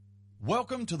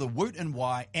Welcome to the Woot and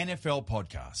Wye NFL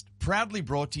podcast, proudly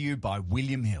brought to you by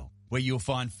William Hill, where you'll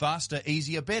find faster,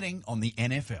 easier betting on the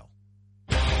NFL.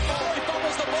 He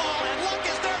fumbles the ball, and Luck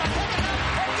is there to pick it up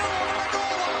and go over the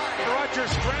goal line. Rodgers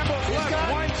scrambles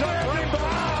left, winds up running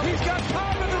behind. He's got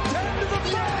time to the 10, to the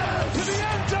 5, to the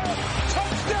end zone.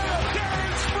 Touchdown,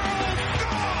 Darren Sproles,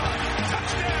 gone.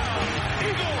 Touchdown,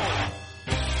 Eagles.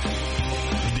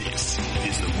 This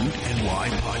is the Woot and Wye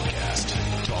podcast,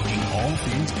 talking all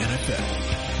things NFL.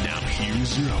 Now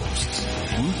here's your hosts,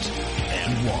 Woot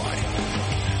and Wye.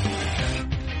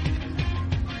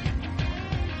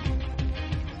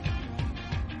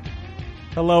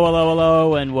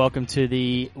 Hello, and welcome to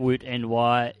the Woot and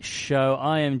Wye show.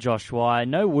 I am Josh Wye.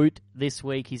 No Woot this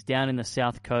week. He's down in the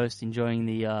South Coast enjoying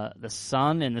the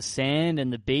sun and the sand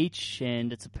and the beach,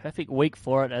 and it's a perfect week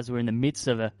for it as we're in the midst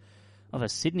of a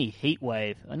Sydney heat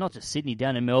wave. Not just Sydney,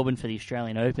 down in Melbourne for the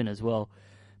Australian Open as well.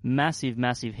 Massive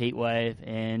heat wave.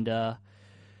 And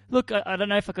look, I don't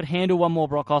know if I could handle one more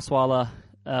Brock Osweiler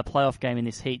playoff game in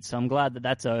this heat, so I'm glad that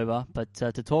that's over. But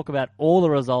to talk about all the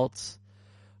results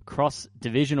across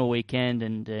Divisional weekend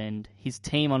and his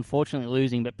team unfortunately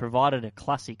losing, but provided a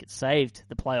classic, it saved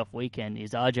the playoff weekend,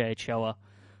 is RJ Ochoa.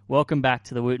 Welcome back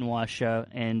to the Woot and Wye show,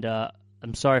 and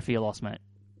I'm sorry for your loss, mate.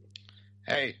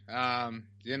 Hey,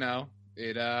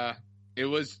 it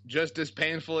was just as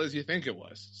painful as you think it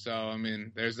was. So, I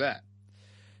mean, there's that.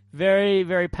 Very,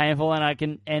 very painful, and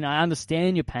I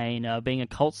understand your pain. Being a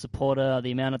Colts supporter,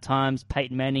 the amount of times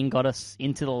Peyton Manning got us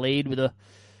into the lead with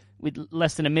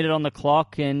less than a minute on the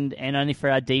clock, and only for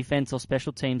our defense or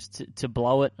special teams to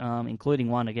blow it, including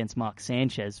one against Mark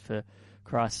Sanchez, for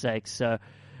Christ's sake. So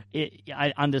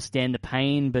I understand the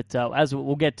pain, but as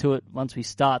we'll get to it once we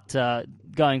start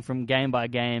going from game by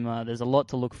game, there's a lot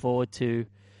to look forward to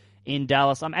in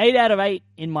Dallas. I'm 8 out of 8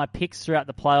 in my picks throughout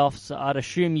the playoffs. I'd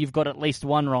assume you've got at least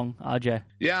one wrong, RJ.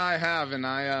 Yeah, I have, and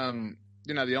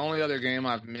the only other game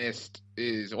I've missed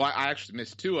I actually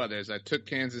missed two others. I took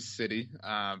Kansas City,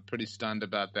 pretty stunned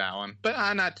about that one,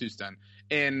 but not too stunned.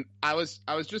 And I was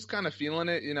just kind of feeling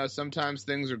it. Sometimes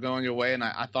things are going your way, and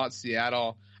I thought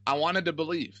Seattle. I wanted to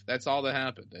believe. That's all that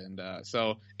happened, and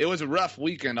so it was a rough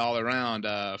weekend all around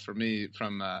for me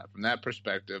from that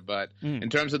perspective. But in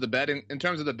terms of the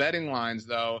betting lines,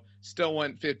 though, still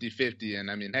went 50-50, and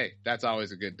I mean, hey, that's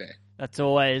always a good day. That's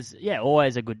always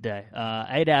a good day.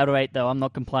 8 out of 8, though, I'm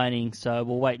not complaining, so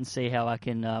we'll wait and see how I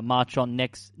can march on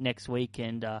next week,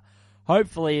 and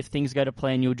hopefully if things go to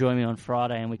plan, you'll join me on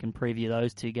Friday and we can preview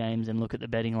those two games and look at the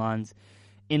betting lines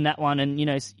in that one. And,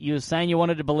 you were saying you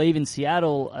wanted to believe in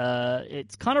Seattle.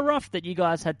 It's kind of rough that you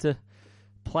guys had to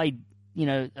play,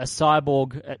 a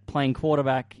cyborg at playing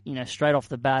quarterback, straight off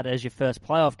the bat as your first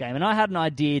playoff game. And I had an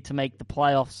idea to make the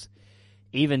playoffs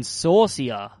even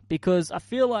saucier, because I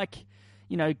feel like,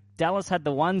 Dallas had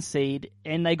the 1 seed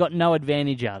and they got no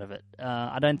advantage out of it.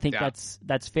 I don't think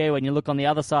that's fair. When you look on the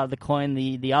other side of the coin,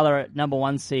 the other number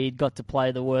 1 seed got to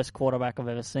play the worst quarterback I've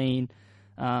ever seen,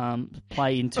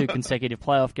 play in 2 consecutive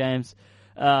playoff games,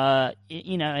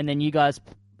 and then you guys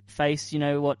face,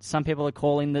 what some people are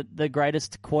calling the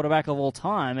greatest quarterback of all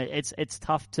time. It's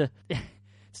tough to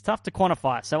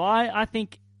quantify. So I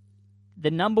think the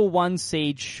number 1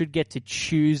 seed should get to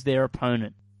choose their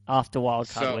opponent after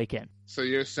wildcard weekend. So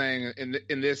you're saying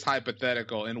in this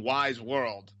hypothetical, in Wye's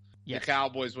world, yes, the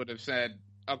Cowboys would have said,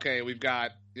 okay, we've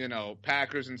got,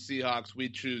 Packers and Seahawks, we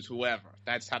choose whoever.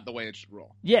 That's the way it should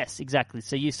roll. Yes, exactly.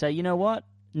 So you say, you know what?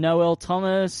 Noel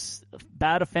Thomas,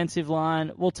 bad offensive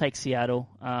line, we'll take Seattle.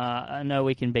 I know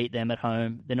we can beat them at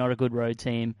home. They're not a good road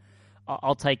team.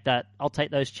 I'll take that. I'll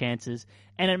take those chances.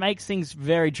 And it makes things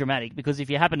very dramatic, because if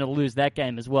you happen to lose that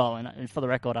game as well, and for the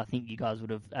record, I think you guys would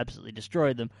have absolutely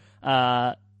destroyed them,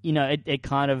 it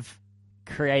kind of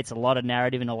creates a lot of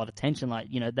narrative and a lot of tension. Like,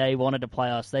 they wanted to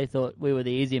play us. They thought we were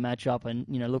the easier matchup, and,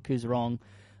 look who's wrong,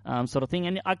 sort of thing.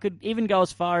 And I could even go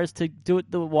as far as to do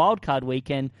it the wild card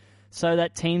weekend, so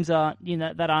that teams are,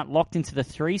 that aren't locked into the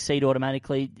 3 seed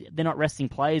automatically. They're not resting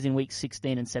players in weeks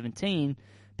 16 and 17,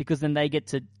 because then they get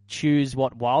to choose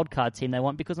what wild card team they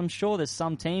want. Because I'm sure there's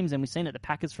some teams, and we've seen it, the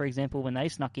Packers, for example, when they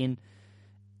snuck in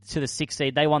to the 6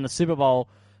 seed, they won the Super Bowl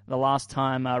the last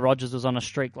time Rodgers was on a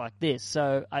streak like this.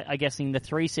 So I guessing the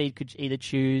 3 seed could either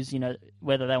choose,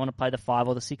 whether they want to play the 5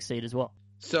 or the 6 seed as well.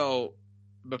 So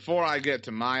before I get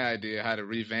to my idea how to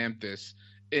revamp this,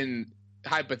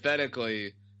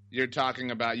 hypothetically, you're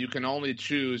talking about you can only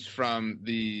choose from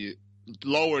the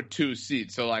lower 2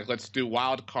 seeds. So, let's do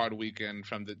wild card weekend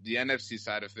from the NFC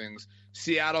side of things.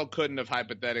 Seattle couldn't have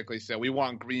hypothetically said, we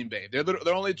want Green Bay.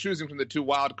 They're only choosing from the 2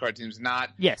 wild card teams, not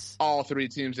all 3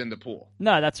 teams in the pool.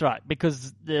 No, that's right,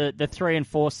 because the 3 and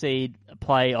 4 seed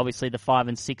play obviously the 5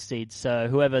 and 6 seeds. So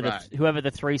whoever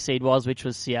the 3 seed was, which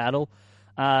was Seattle,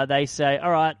 they say,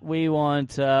 all right, we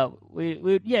want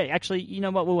actually, you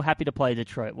know what? We're happy to play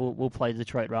Detroit. We'll play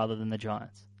Detroit rather than the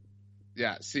Giants.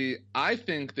 Yeah. See, I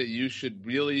think that you should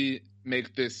really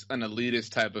make this an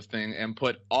elitist type of thing and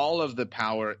put all of the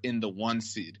power in the 1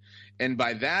 seed. And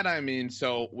by that I mean,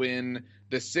 so when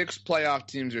the 6 playoff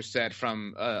teams are set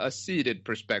from a seeded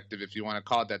perspective, if you want to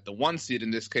call it that, the 1 seed,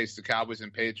 in this case the Cowboys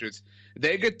and Patriots,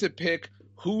 they get to pick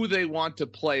who they want to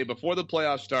play before the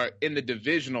playoffs start in the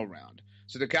divisional round.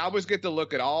 So the Cowboys get to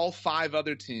look at all 5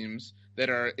 other teams that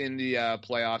are in the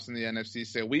playoffs in the NFC,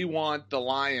 say, we want the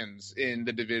Lions in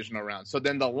the divisional round. So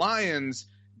then the Lions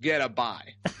get a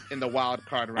bye in the wild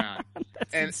card round.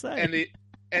 That's insane.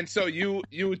 And so you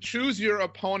choose your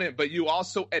opponent, but you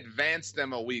also advance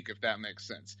them a week, if that makes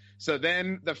sense. So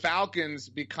then the Falcons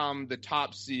become the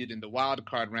top seed in the wild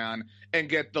card round and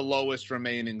get the lowest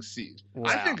remaining seed. Wow.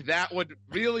 I think that would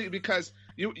really, because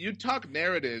you talk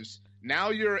narratives,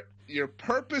 now you're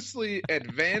purposely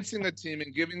advancing a team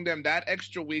and giving them that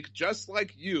extra week, just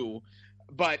like you,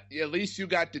 but at least you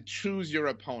got to choose your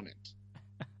opponent.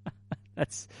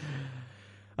 That's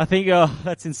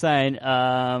insane.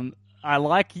 I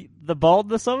like the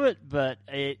boldness of it, but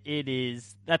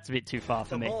that's a bit too far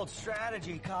for me. Bold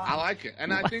strategy, Kyle. I like it,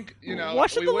 and I think why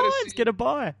should the Lions get a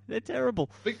bye? They're terrible.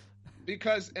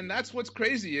 Because, and that's what's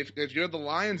crazy. If you're the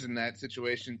Lions in that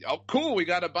situation, oh, cool, we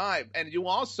got a bye, and you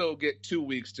also get 2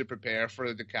 weeks to prepare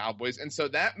for the Cowboys, and so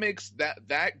that makes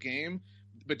that game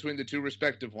between the 2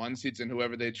 respective 1 seeds and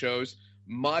whoever they chose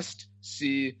must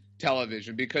see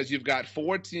television, because you've got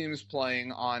 4 teams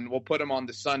playing on, we'll put them on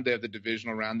the Sunday of the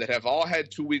divisional round, that have all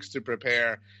had 2 weeks to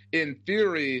prepare. In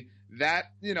theory, that,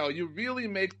 you really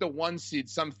make the 1 seed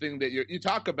something that you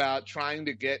talk about trying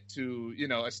to get to,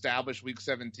 establish week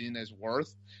 17 as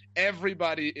worth.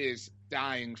 Everybody is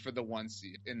dying for the 1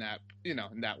 seed in that, in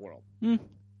that world.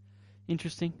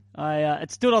 Interesting.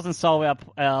 It still doesn't solve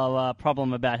our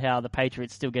problem about how the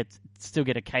Patriots still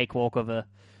get a cakewalk of a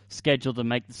schedule to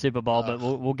make the Super Bowl, but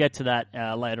we'll get to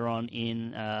that later on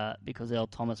because Earl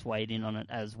Thomas weighed in on it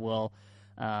as well,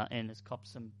 and has copped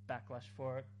some backlash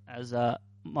for it. As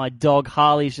my dog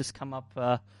Harley's just come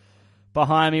up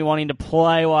behind me wanting to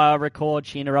play while I record.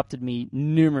 She interrupted me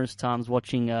numerous times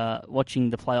watching the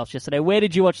playoffs yesterday. Where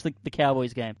did you watch the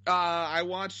Cowboys game? I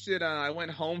watched it. I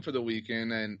went home for the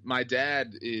weekend, and my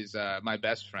dad is my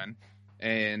best friend,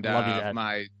 and love you, Dad.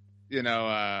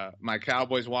 My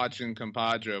Cowboys watching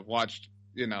compadre have watched,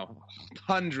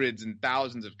 hundreds and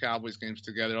thousands of Cowboys games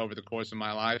together over the course of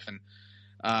my life. And,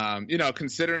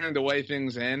 considering the way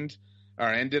things ended,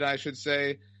 I should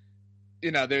say,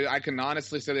 I can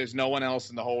honestly say there's no one else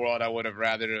in the whole world I would have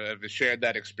rather have shared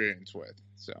that experience with.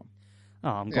 So,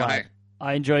 I'm glad.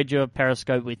 I enjoyed your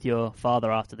Periscope with your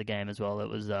father after the game as well. It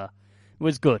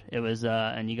was good. It was,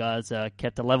 and you guys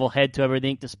kept a level head to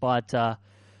everything despite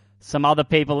some other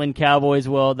people in Cowboys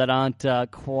world that aren't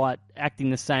quite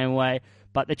acting the same way.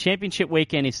 But the championship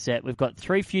weekend is set. We've got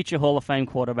 3 future Hall of Fame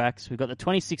quarterbacks. We've got the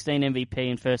 2016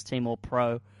 MVP and first team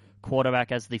All-Pro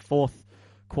quarterback as the 4th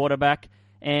quarterback.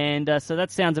 And so that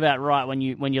sounds about right when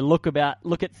you look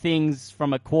at things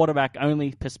from a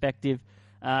quarterback-only perspective.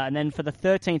 And then for the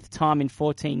 13th time in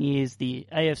 14 years, the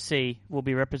AFC will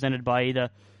be represented by either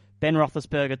Ben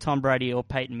Roethlisberger, Tom Brady, or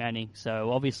Peyton Manning.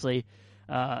 So obviously,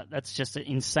 that's just an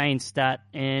insane stat.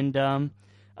 And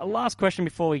a last question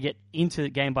before we get into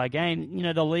game by game.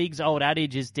 The league's old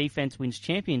adage is defense wins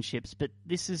championships, but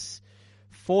this is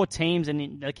 4 teams,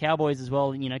 and the Cowboys as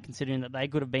well, considering that they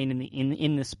could have been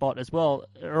in the spot as well,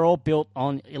 are all built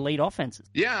on elite offenses.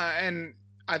 Yeah, and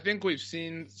I think we've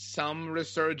seen some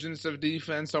resurgence of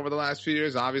defense over the last few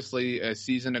years. Obviously, a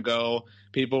season ago,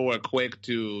 people were quick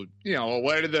to,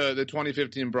 where did the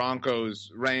 2015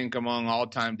 Broncos rank among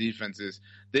all-time defenses?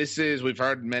 We've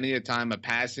heard many a time, a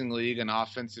passing league, an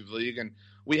offensive league, and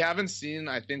we haven't seen,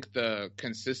 I think, the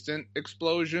consistent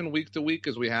explosion week to week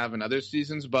as we have in other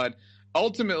seasons, but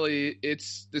ultimately,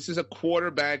 this is a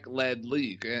quarterback-led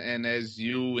league, and as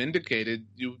you indicated,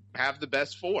 you have the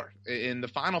best 4 in the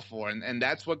final 4, and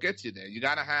that's what gets you there. You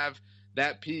got to have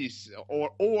that piece,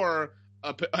 or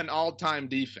an all-time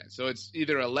defense. So it's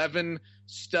either 11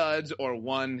 studs or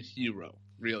 1 hero.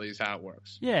 Really, is how it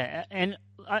works. Yeah, and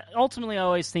ultimately, I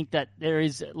always think that there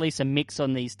is at least a mix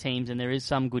on these teams, and there is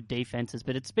some good defenses.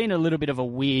 But it's been a little bit of a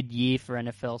weird year for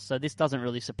NFL, so this doesn't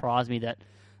really surprise me that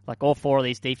all 4 of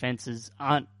these defenses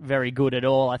aren't very good at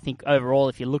all. I think overall,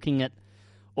 if you're looking at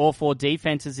all 4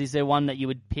 defenses, is there one that you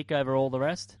would pick over all the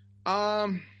rest?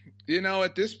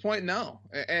 At this point, no.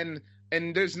 And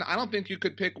I don't think you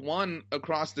could pick one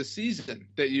across the season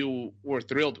that you were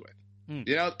thrilled with.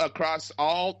 You know, across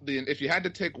if you had to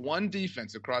take one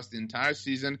defense across the entire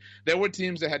season, there were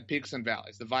teams that had peaks and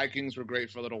valleys. The Vikings were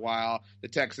great for a little while. The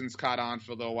Texans caught on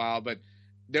for a little while, but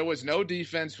there was no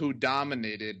defense who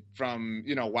dominated from,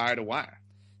 wire to wire.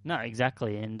 No,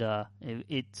 exactly, and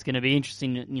it's going to be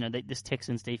interesting. This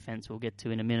Texans defense we'll get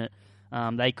to in a minute.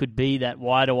 They could be that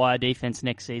wire-to-wire defense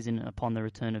next season upon the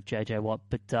return of RJ Watt.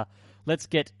 But let's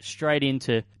get straight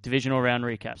into divisional round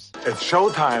recaps. It's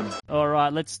showtime. All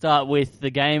right, let's start with the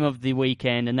game of the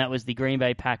weekend, and that was the Green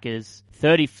Bay Packers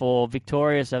 34,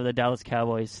 victorious over the Dallas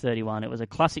Cowboys 31. It was a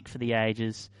classic for the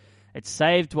ages. It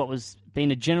saved what was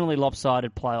been a generally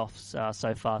lopsided playoffs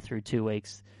so far through 2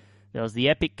 weeks. There was the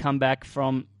epic comeback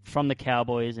from the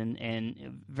Cowboys,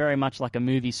 and very much like a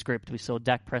movie script, we saw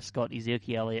Dak Prescott,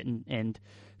 Ezekiel Elliott, and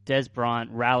Des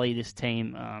Bryant rally this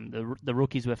team. The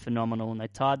rookies were phenomenal, and they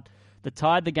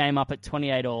tied the game up at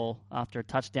 28-all after a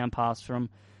touchdown pass from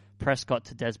Prescott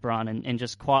to Des Bryant. And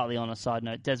just quietly on a side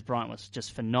note, Des Bryant was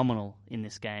just phenomenal in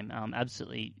this game,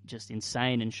 absolutely just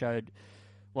insane, and showed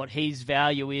what his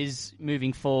value is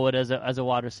moving forward as a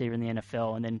wide receiver in the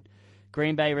NFL. And then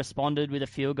Green Bay responded with a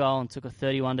field goal and took a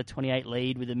 31-28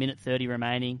 lead with 1:30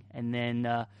 remaining. And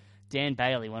then Dan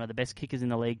Bailey, one of the best kickers in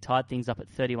the league, tied things up at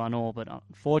 31-all. But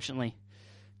unfortunately,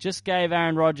 just gave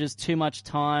Aaron Rodgers too much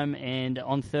time. And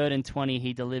on 3rd and 20,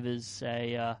 he delivers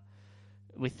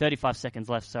with 35 seconds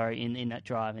left, in that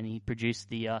drive. And he produced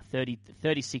the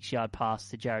 36-yard pass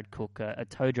to Jared Cook, a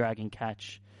toe-dragging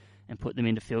catch, and put them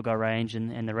into field goal range.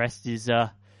 And the rest is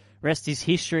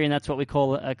history, and that's what we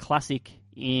call a classic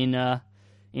in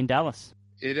Dallas.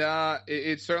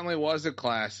 It certainly was a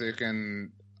classic,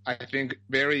 and I think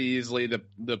very easily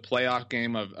the playoff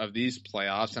game of these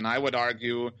playoffs, and I would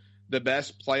argue the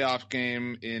best playoff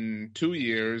game in 2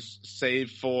 years,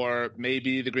 save for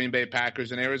maybe the Green Bay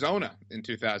Packers in Arizona in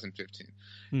 2015.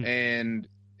 And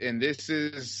this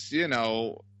is,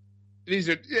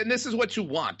 this is what you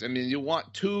want. I mean, you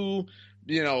want two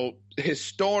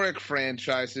historic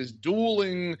franchises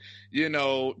dueling,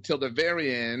 till the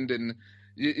very end. And,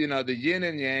 the yin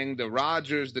and yang, the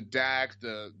Rodgers, the Dak,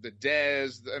 the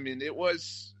Dez. I mean,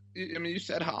 you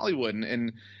said Hollywood,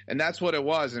 and that's what it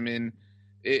was. I mean,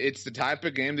 it's the type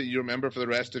of game that you remember for the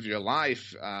rest of your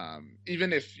life,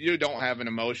 even if you don't have an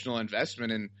emotional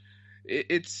investment. And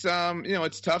it's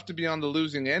tough to be on the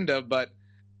losing end of, but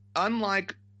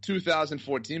unlike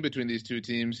 2014 between these two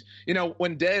teams,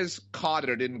 when Dez caught it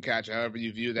or didn't catch it, however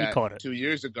you view that 2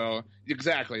 years ago.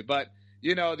 Exactly. But,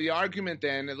 the argument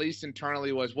then, at least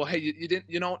internally, was, well, hey,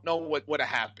 you don't know what would have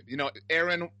happened.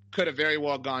 Aaron could have very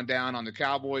well gone down on the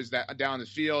Cowboys, down the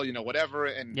field, whatever,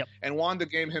 and won the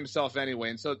game himself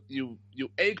anyway. And so you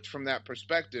ached from that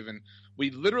perspective. And we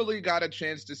literally got a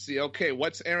chance to see, okay,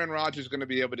 what's Aaron Rodgers going to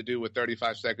be able to do with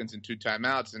 35 seconds and 2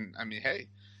 timeouts? And I mean, hey,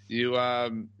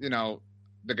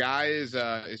 the guy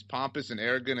is pompous and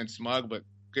arrogant and smug, but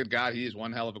good God, he is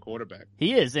one hell of a quarterback.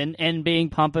 He is, and being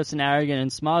pompous and arrogant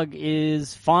and smug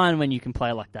is fine when you can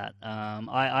play like that.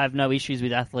 I have no issues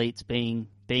with athletes being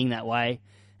that way.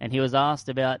 And he was asked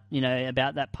about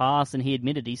that pass, and he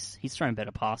admitted he's thrown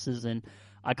better passes, and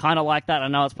I kind of like that. I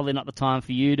know it's probably not the time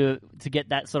for you to get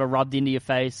that sort of rubbed into your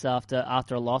face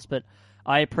after a loss, but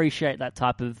I appreciate that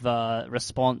type of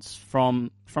response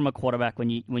from a quarterback when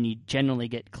you generally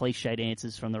get cliched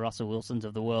answers from the Russell Wilsons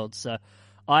of the world. So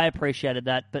I appreciated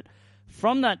that. But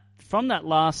from that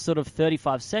last sort of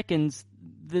 35 seconds,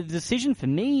 the decision for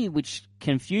me, which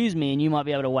confused me, and you might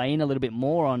be able to weigh in a little bit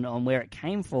more on where it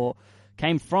came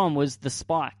from, was the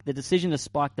spike. The decision to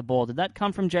spike the ball. Did that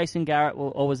come from Jason Garrett,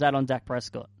 or was that on Dak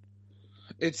Prescott?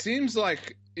 It seems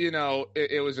like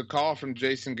it was a call from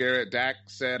Jason Garrett. Dak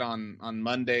said on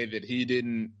Monday that he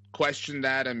didn't question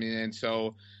that. I mean,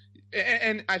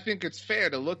 and I think it's fair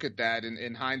to look at that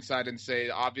in hindsight and say,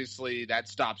 obviously, that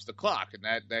stops the clock, and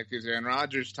that gives Aaron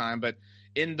Rodgers time. But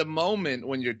in the moment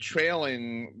when you're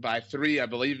trailing by 3, I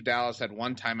believe Dallas had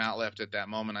 1 timeout left at that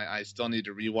moment. I still need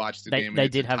to rewatch the game. They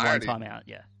did have 1 timeout,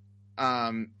 yeah.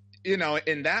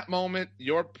 In that moment,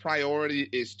 your priority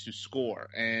is to score.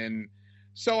 And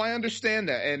so I understand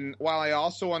that. And while I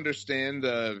also understand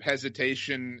the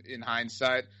hesitation in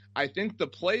hindsight, I think the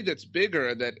play that's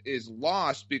bigger that is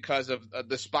lost because of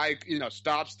the spike,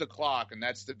 stops the clock, and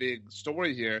that's the big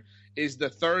story here, is the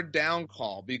 3rd down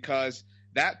call. Because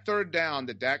that 3rd down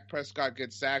that Dak Prescott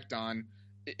gets sacked on,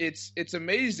 it's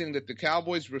amazing that the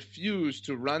Cowboys refuse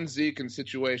to run Zeke in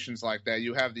situations like that.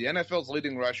 You have the NFL's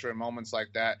leading rusher in moments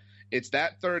like that. It's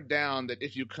that 3rd down that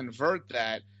if you convert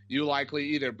that, you likely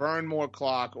either burn more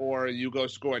clock or you go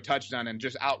score a touchdown and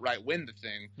just outright win the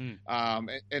thing.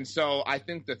 And so I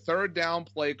think the 3rd down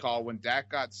play call when Dak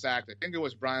got sacked, I think it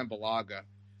was Brian Bulaga,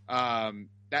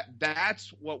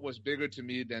 That's what was bigger to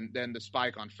me than the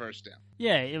spike on first down.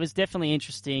 Yeah, it was definitely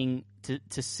interesting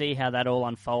to see how that all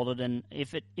unfolded, and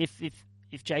if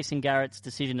Jason Garrett's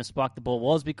decision to spike the ball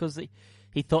was because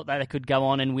he thought that they could go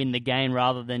on and win the game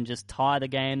rather than just tie the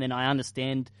game, then I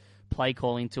understand play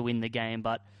calling to win the game,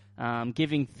 but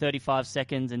giving 35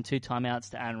 seconds and 2 timeouts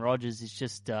to Aaron Rodgers is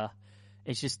just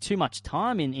it's just too much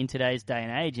time in today's day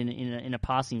and age in a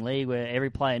passing league where every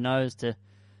player knows to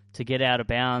get out of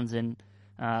bounds, and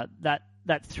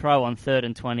that throw on 3rd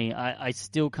and 20, I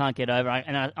still can't get over.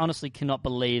 And I honestly cannot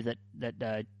believe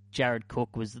that Jared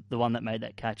Cook was the one that made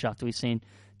that catch after we've seen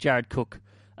Jared Cook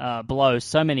blow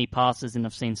so many passes, and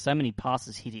I've seen so many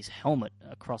passes hit his helmet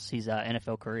across his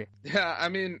NFL career. Yeah, I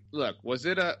mean, look, was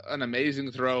it an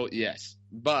amazing throw? Yes.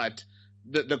 But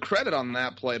the credit on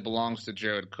that play belongs to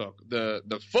Jared Cook.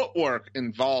 The footwork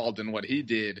involved in what he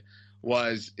did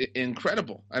was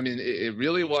incredible. I mean, it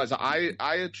really was. I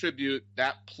attribute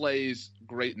that play's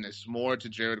greatness more to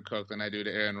Jared Cook than I do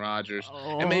to Aaron Rodgers.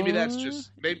 And maybe that's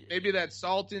just maybe that's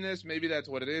saltiness, maybe that's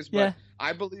what it is, but yeah.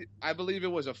 I believe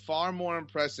it was a far more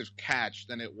impressive catch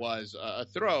than it was a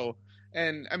throw.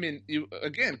 And I mean,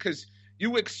 because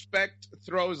you expect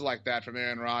throws like that from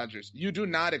Aaron Rodgers. You do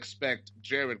not expect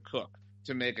Jared Cook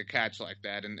to make a catch like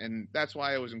that, and that's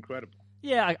why it was incredible.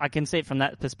 Yeah, I can see it from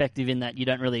that perspective in that you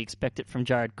don't really expect it from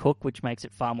Jared Cook, which makes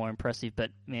it far more impressive.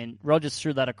 But, man, Rodgers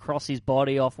threw that across his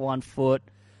body off one foot,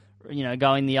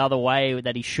 going the other way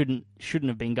that he shouldn't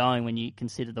have been going when you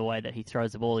consider the way that he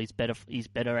throws the ball. He's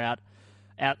better out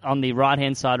on the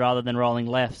right-hand side rather than rolling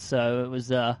left. So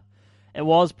it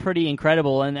was pretty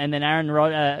incredible. And then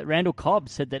Randall Cobb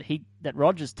said that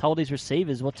Rodgers told his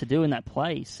receivers what to do in that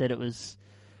play. He said it was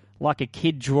like a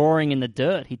kid drawing in the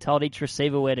dirt. He told each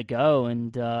receiver where to go,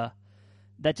 and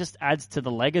that just adds to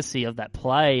the legacy of that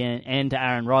play and to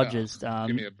Aaron Rodgers.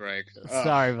 Give me a break.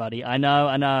 Sorry, buddy. I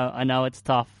know it's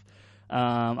tough.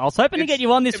 I was hoping to get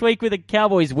you on this week with a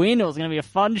Cowboys win. It was going to be a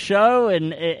fun show,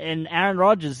 and Aaron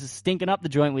Rodgers is stinking up the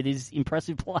joint with his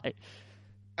impressive play.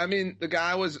 I mean, the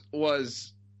guy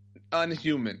was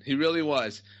unhuman. He really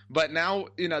was. But now,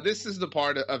 this is the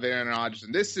part of Aaron Rodgers,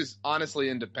 and this is honestly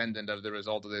independent of the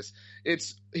result of this.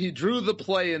 He drew the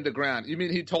play in the ground. You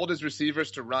mean he told his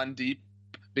receivers to run deep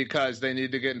because they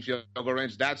needed to get in field goal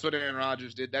range? That's what Aaron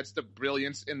Rodgers did. That's the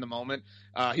brilliance in the moment.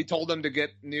 He told them to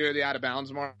get near the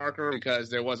out-of-bounds marker because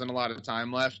there wasn't a lot of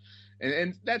time left.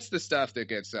 And that's the stuff that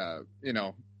gets a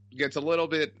little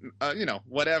bit,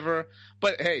 whatever.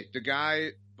 But, hey, the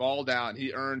guy balled out.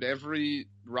 He earned every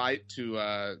right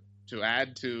to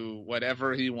add to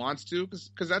whatever he wants to,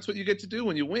 because that's what you get to do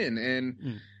when you win.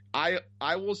 And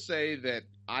I will say that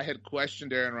I had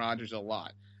questioned Aaron Rodgers a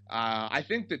lot. I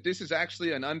think that this is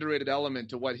actually an underrated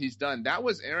element to what he's done. That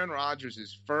was Aaron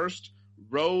Rodgers' first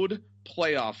road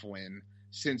playoff win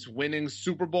since winning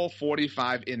Super Bowl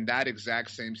 45 in that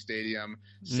exact same stadium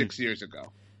 6 years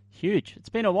ago. Huge. It's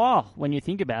been a while when you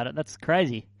think about it. That's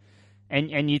crazy.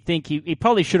 And you think he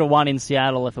probably should have won in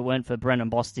Seattle if it weren't for Brennan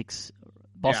Bostic's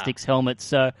helmet.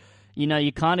 So,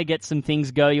 you kind of get some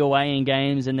things go your way in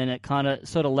games, and then it kind of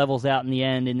sort of levels out in the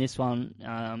end. In this one,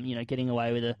 getting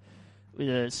away with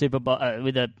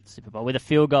a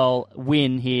field goal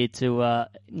win here to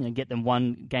get them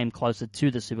one game closer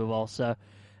to the Super Bowl. So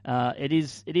it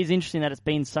is interesting that it's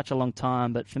been such a long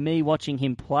time. But for me, watching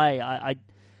him play,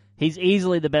 he's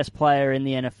easily the best player in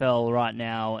the NFL right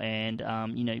now, and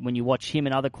when you watch him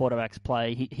and other quarterbacks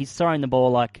play, he's throwing the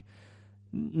ball like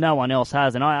no one else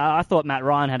has. And I thought Matt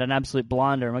Ryan had an absolute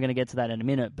blinder, and we're going to get to that in a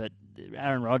minute, but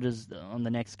Aaron Rodgers on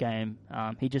the next game,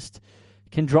 he just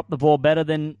can drop the ball better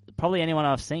than probably anyone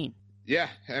I've seen. Yeah,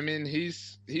 I mean,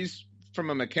 he's from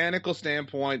a mechanical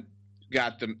standpoint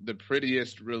got the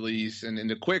prettiest release and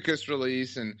the quickest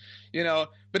release, and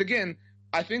but again,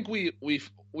 I think we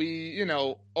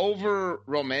over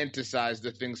romanticize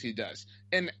the things he does.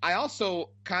 And I also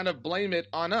kind of blame it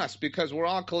on us because we're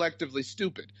all collectively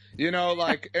stupid.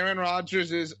 Like Aaron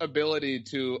Rodgers' ability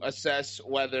to assess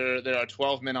whether there are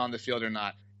 12 men on the field or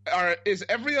not. Is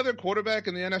every other quarterback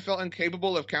in the NFL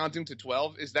incapable of counting to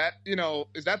 12? Is that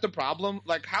the problem?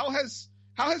 Like, how has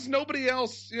nobody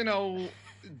else,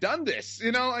 done this,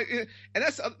 and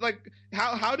that's like,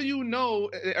 how do you know,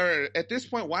 or at this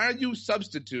point, why are you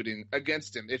substituting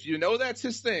against him? If that's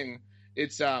his thing,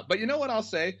 it's, but you know what I'll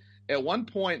say? At one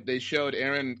point, they showed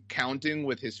Aaron counting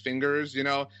with his fingers.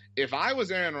 If I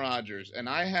was Aaron Rodgers and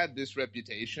I had this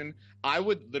reputation, I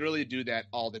would literally do that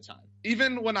all the time,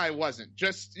 even when I wasn't,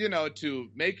 just, to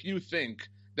make you think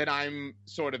that I'm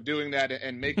sort of doing that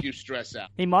and make you stress out.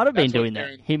 He might have been doing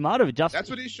that. He might have just. That's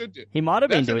what he should do. He might have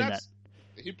been doing that.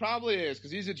 He probably is,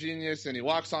 because he's a genius and he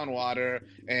walks on water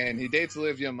and he dates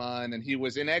Olivia Munn and he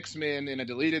was in X-Men in a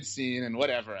deleted scene and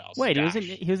whatever else. Wait,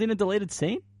 he was in a deleted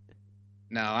scene?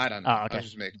 No, I don't know. Oh, okay. I was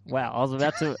just making... Wow, I was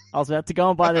about to go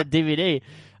and buy the DVD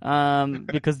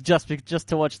because just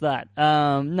to watch that.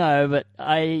 No, but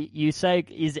you say,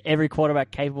 is every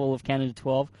quarterback capable of counting to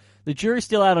 12? The jury's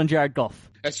still out on Jared Goff.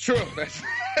 That's true.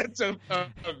 That's a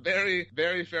very,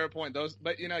 very fair point.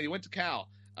 But you went to Cal.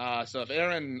 So if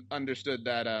Aaron understood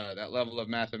that level of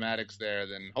mathematics there,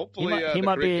 then hopefully he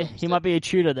might be a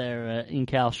tutor there in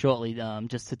Cal shortly,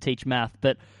 just to teach math.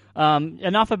 But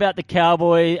enough about the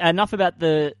Cowboys. Enough about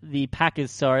the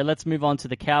Packers. Sorry, let's move on to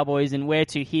the Cowboys and where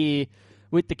to here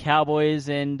with the Cowboys.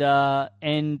 And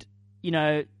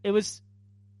it was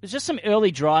just some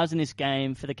early drives in this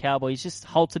game for the Cowboys, just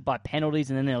halted by penalties,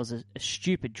 and then there was a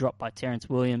stupid drop by Terrence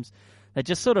Williams. They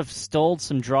just sort of stalled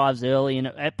some drives early, and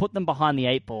it put them behind the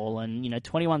 8 ball. And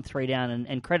 21-3 down,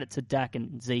 and credit to Dak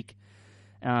and Zeke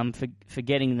for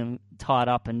getting them tied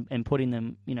up and putting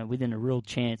them within a real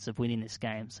chance of winning this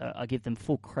game. So I give them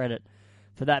full credit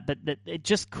for that. But it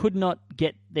just could not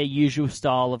get their usual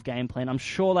style of game plan. I'm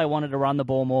sure they wanted to run the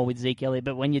ball more with Zeke Elliott,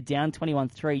 but when you're down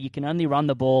 21-3, you can only run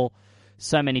the ball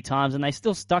so many times, and they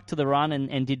still stuck to the run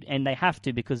and they have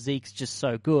to because Zeke's just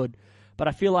so good. But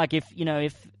I feel like if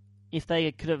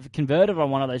they could have converted on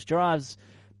one of those drives,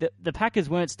 the Packers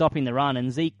weren't stopping the run,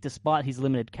 and Zeke, despite his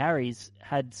limited carries,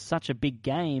 had such a big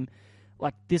game.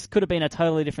 Like, this could have been a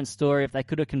totally different story if they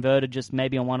could have converted just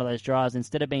maybe on one of those drives.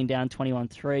 Instead of being down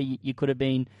 21-3, you could have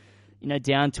been,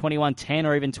 down 21-10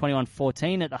 or even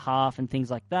 21-14 at the half and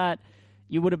things like that.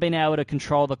 You would have been able to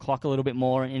control the clock a little bit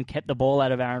more and kept the ball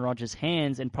out of Aaron Rodgers'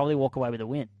 hands and probably walk away with a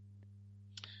win.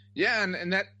 Yeah,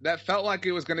 and that felt like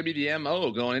it was going to be the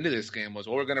MO going into this game was,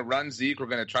 we're going to run Zeke, we're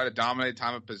going to try to dominate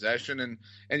time of possession, and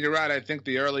you're right, I think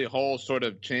the early hole sort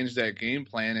of changed that game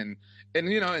plan,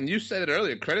 and you said it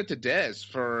earlier, credit to Dez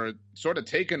for sort of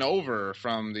taking over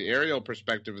from the aerial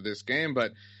perspective of this game,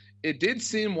 but it did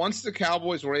seem once the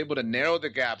Cowboys were able to narrow the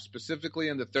gap, specifically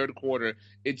in the third quarter,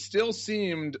 it still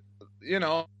seemed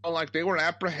like they were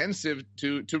apprehensive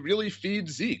to really feed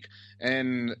Zeke.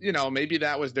 And, maybe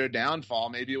that was their downfall.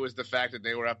 Maybe it was the fact that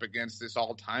they were up against this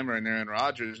all-timer in Aaron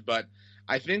Rodgers. But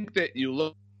I think that you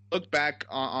look back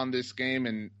on this game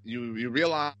and you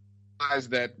realize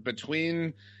that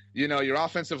between, your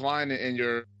offensive line and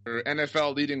your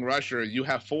NFL leading rusher, you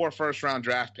have 4 first-round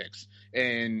draft picks.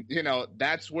 And,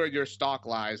 that's where your stock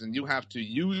lies, and you have to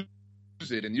use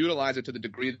it and utilize it to the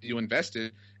degree that you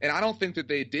invested. And I don't think that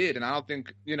they did. And I don't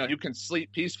think, you can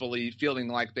sleep peacefully feeling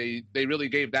like they really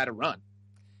gave that a run.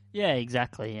 Yeah,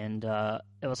 exactly. And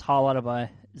it was highlighted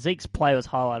by Zeke's play was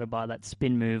highlighted by that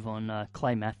spin move on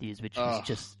Clay Matthews, which was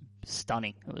just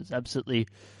stunning. It was absolutely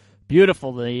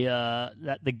beautiful.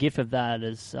 The gif of that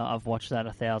is I've watched that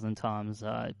 1,000 times.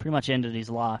 It pretty much ended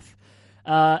his life.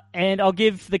 And I'll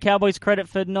give the Cowboys credit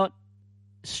for not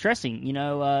stressing.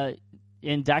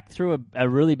 And Dak threw a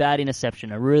really bad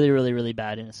interception, a really, really, really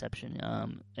bad interception.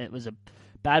 It was a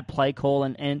bad play call,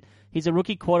 and he's a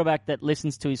rookie quarterback that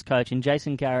listens to his coach. And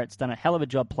Jason Garrett's done a hell of a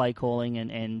job play calling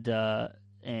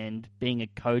and being a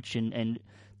coach and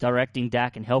directing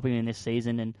Dak and helping him in this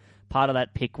season. And part of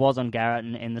that pick was on Garrett,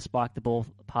 and the spike the ball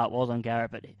part was on Garrett.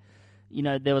 But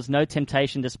there was no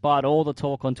temptation, despite all the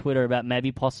talk on Twitter about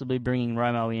maybe possibly bringing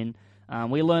Romo in.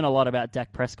 We learn a lot about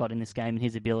Dak Prescott in this game and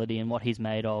his ability and what he's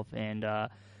made of. And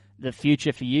the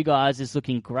future for you guys is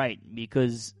looking great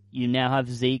because you now have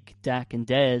Zeke, Dak, and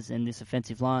Dez in this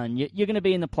offensive line. You're going to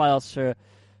be in the playoffs for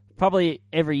probably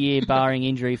every year, barring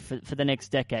injury, for the next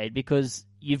decade because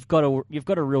you've got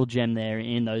a real gem there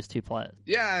in those two players.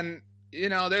 Yeah, and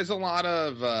there's a lot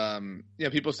of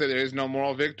people say there is no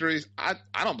moral victories. I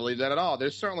don't believe that at all.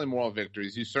 There's certainly moral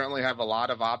victories. You certainly have a lot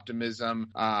of optimism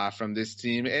from this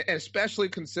team, and especially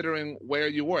considering where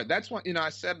you were. That's what I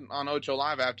said on Ocho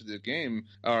Live after the game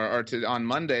on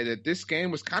Monday that this game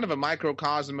was kind of a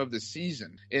microcosm of the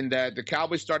season in that the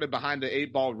Cowboys started behind the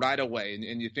 8 ball right away,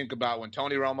 and you think about when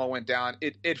Tony Romo went down,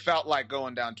 it felt like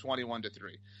going down 21-3.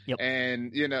 Yep.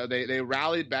 And they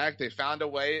rallied back, they found a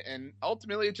way, and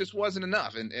ultimately it just wasn't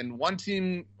enough. And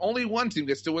only one team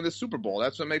gets to win the Super Bowl.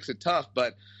 That's what makes it tough.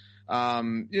 But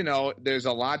there's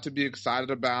a lot to be excited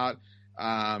about,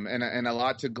 and a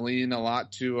lot to glean, a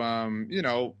lot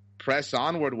to press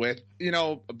onward with.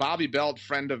 Bobby Belt,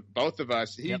 friend of both of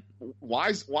us, he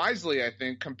wisely, I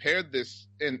think, compared this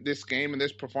game and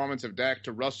this performance of Dak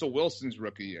to Russell Wilson's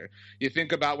rookie year. You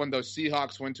think about when those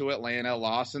Seahawks went to Atlanta,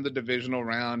 lost in the divisional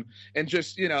round, and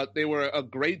just, they were a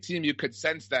great team. You could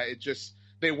sense that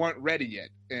they weren't ready yet.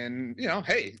 And,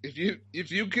 hey,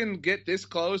 if you can get this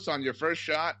close on your first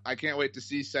shot, I can't wait to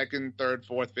see second, third,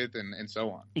 fourth, fifth, and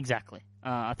so on. Exactly.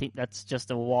 I think that's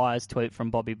just a wise tweet from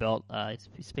Bobby Belt.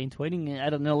 He's been tweeting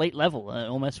at an elite level,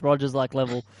 almost Rodgers-like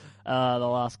level, the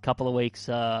last couple of weeks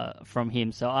from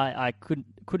him. So I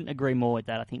couldn't agree more with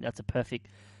that. I think that's a perfect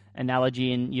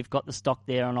analogy, and you've got the stock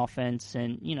there on offense,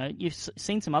 and you've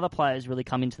seen some other players really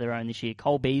come into their own this year.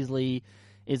 Cole Beasley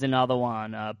is another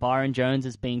one. Byron Jones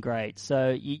has been great.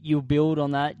 So you build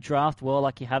on that, draft well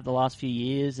like you have the last few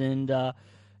years, and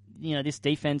this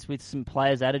defense with some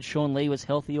players added. Sean Lee was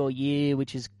healthy all year,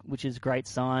 which is great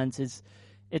signs.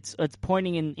 It's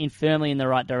pointing in firmly in the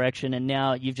right direction, and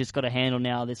now you've just got to handle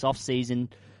now this off season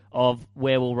of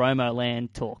where will Romo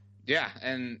land talk. Yeah,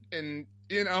 and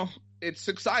it's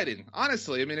exciting.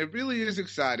 Honestly, I mean, it really is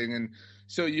exciting. And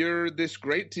so you're this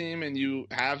great team, and you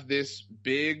have this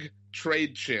big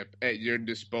trade chip at your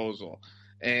disposal.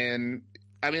 And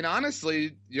I mean,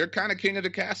 honestly, you're kind of king of the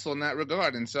castle in that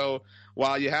regard. And so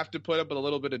while you have to put up with a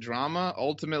little bit of drama,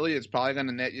 ultimately it's probably going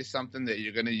to net you something that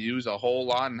you're going to use a whole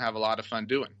lot and have a lot of fun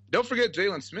doing. Don't forget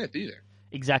Jalen Smith either.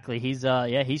 Exactly. He's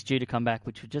due to come back,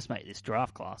 which would just make this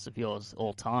draft class of yours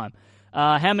all time.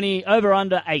 How many over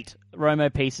under 8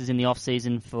 Romo pieces in the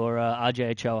offseason for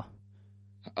RJ Ochoa?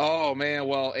 Oh, man.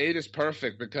 Well, 8 is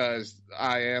perfect because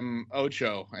I am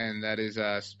Ocho, and that is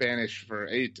Spanish for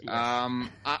 8. Yes. I'm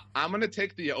going to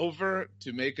take the over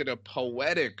to make it a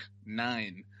poetic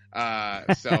 9.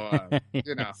 Yes.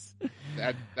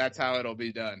 That's how it'll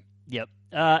be done. Yep.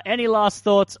 Any last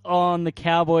thoughts on the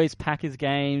Cowboys-Packers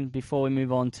game before we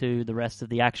move on to the rest of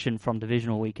the action from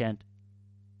Divisional weekend?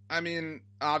 I mean,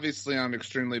 obviously I'm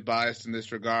extremely biased in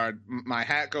this regard. My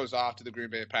hat goes off to the Green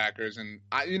Bay Packers, and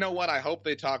you know what? I hope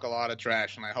they talk a lot of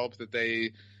trash, and I hope that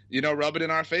they, rub it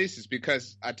in our faces,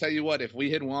 because I tell you what, if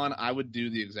we had won, I would do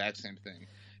the exact same thing.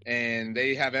 And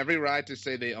they have every right to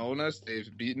say they own us. They've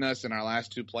beaten us in our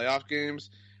last 2 playoff games.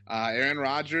 Aaron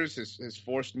Rodgers has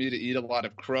forced me to eat a lot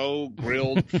of crow,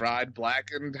 grilled, fried,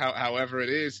 blackened, however it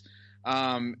is.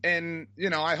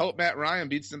 I hope Matt Ryan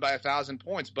beats them by 1,000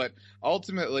 points. But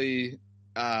ultimately,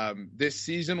 this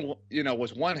season,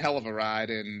 was one hell of a ride.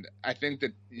 And I think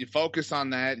that you focus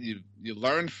on that, you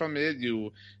learn from it,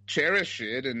 you cherish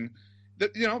it. And,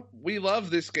 we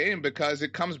love this game because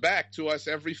it comes back to us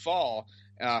every fall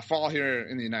here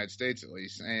in the United States, at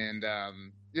least. And,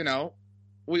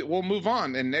 we'll move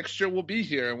on. And next year we'll be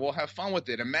here and we'll have fun with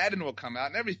it. And Madden will come out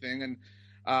and everything. And,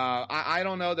 I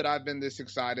don't know that I've been this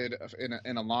excited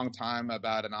in a long time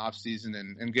about an off season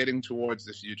and getting towards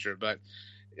the future. But,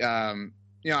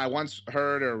 I once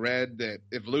heard or read that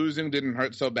if losing didn't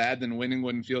hurt so bad, then winning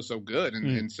wouldn't feel so good.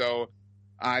 And so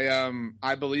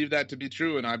I believe that to be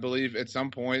true. And I believe at some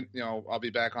point, I'll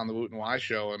be back on the Woot and Wye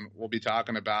show and we'll be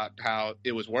talking about how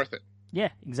it was worth it. Yeah,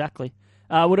 exactly.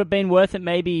 Would it have been worth it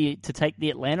maybe to take the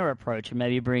Atlanta approach and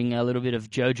maybe bring a little bit of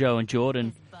JoJo and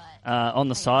Jordan on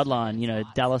the sideline,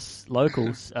 Dallas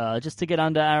locals, just to get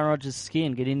under Aaron Rodgers'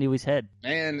 skin, get into his head?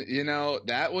 And,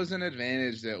 that was an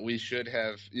advantage that we should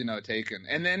have, taken.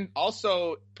 And then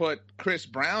also put Chris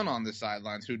Brown on the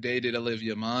sidelines, who dated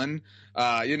Olivia Munn.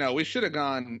 We should have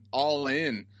gone all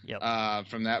in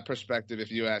from that perspective,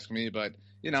 if you ask me. But,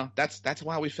 that's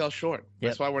why we fell short.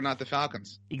 That's why we're not the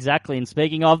Falcons. Exactly. And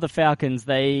speaking of the Falcons,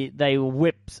 they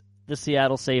whipped the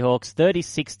Seattle Seahawks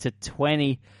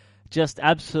 36-20. Just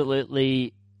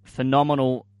absolutely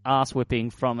phenomenal ass whipping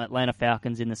from Atlanta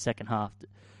Falcons in the second half.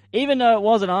 Even though it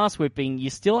was an ass whipping, you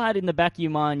still had in the back of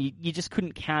your mind, you just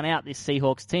couldn't count out this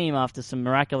Seahawks team after some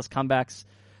miraculous comebacks.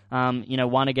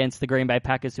 One against the Green Bay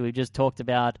Packers, who we just talked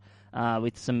about,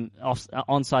 with some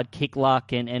onside kick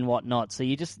luck and whatnot. So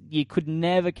you could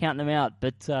never count them out.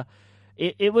 But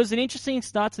it was an interesting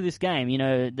start to this game.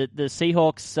 The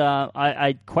Seahawks,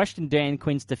 I questioned Dan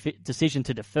Quinn's decision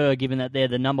to defer, given that they're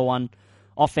the number one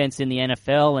offense in the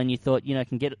NFL, and you thought,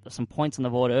 can get some points on the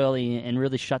board early and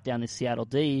really shut down this Seattle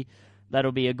D.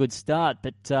 That'll be a good start.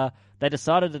 But they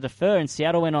decided to defer, and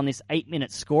Seattle went on this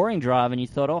 8-minute scoring drive, and you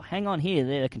thought, oh, hang on here.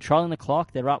 They're controlling the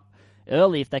clock. They're up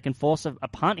early. If they can force a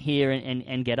punt here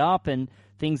and get up and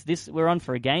things, we're on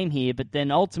for a game here. But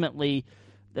then ultimately,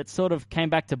 that sort of came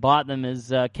back to bite them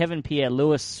as Kevin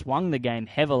Pierre-Louis swung the game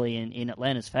heavily in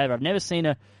Atlanta's favor. I've never seen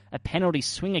a penalty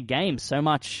swing a game so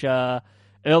much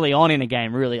early on in a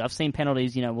game, really. I've seen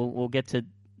penalties, we'll get to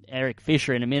Eric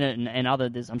Fisher in a minute and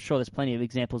others. I'm sure there's plenty of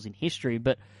examples in history,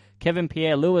 but Kevin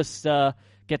Pierre-Louis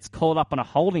gets called up on a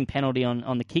holding penalty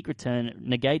on the kick return. It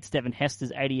negates Devin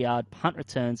Hester's 80-yard punt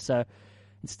return. So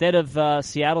instead of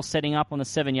Seattle setting up on the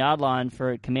 7-yard line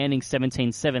for a commanding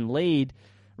 17-7 lead,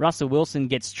 Russell Wilson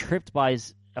gets tripped by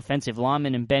his offensive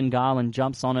lineman, and Ben Garland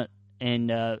jumps on it,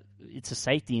 and it's a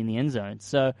safety in the end zone.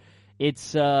 So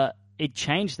it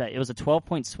changed that. It was a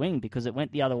 12-point swing because it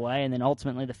went the other way, and then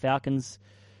ultimately the Falcons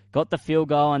got the field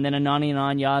goal and then a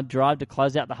 99-yard drive to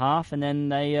close out the half, and then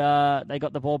they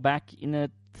got the ball back in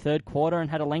the third quarter and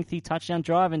had a lengthy touchdown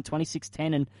drive in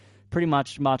 26-10 and pretty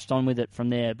much marched on with it from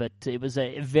there. But it was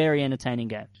a very entertaining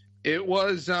game. It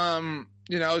was,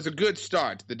 it was a good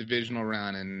start to the divisional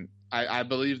round, and I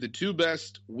believe the two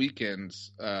best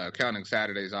weekends, counting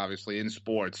Saturdays obviously, in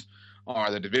sports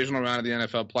are the divisional round of the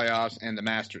NFL playoffs and the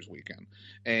Masters weekend.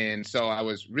 And so I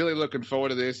was really looking forward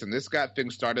to this, and this got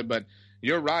things started. But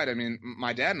you're right. I mean,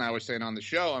 my dad and I were saying on the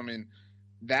show, I mean,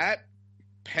 that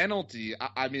penalty,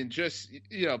 just,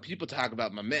 people talk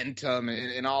about momentum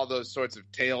and all those sorts of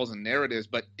tales and narratives,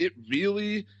 but it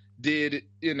really did,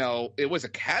 it was a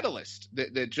catalyst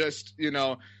that just,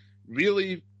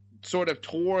 really sort of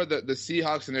tore the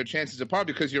Seahawks and their chances apart,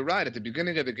 because you're right. At the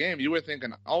beginning of the game, you were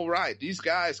thinking, all right, these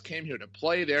guys came here to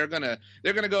play. They're gonna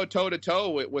go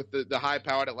toe-to-toe with the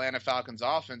high-powered Atlanta Falcons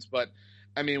offense. But,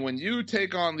 I mean, when you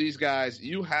take on these guys,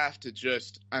 you have to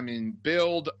just,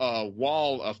 build a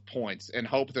wall of points and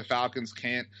hope the Falcons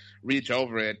can't reach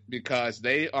over it, because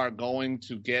they are going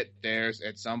to get theirs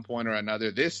at some point or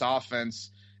another. This offense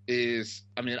is,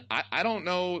 I don't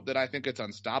know that I think it's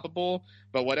unstoppable,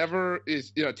 but whatever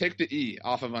is, take the E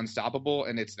off of unstoppable,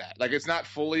 and it's that. Like, it's not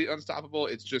fully unstoppable.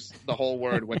 It's just the whole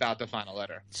word without the final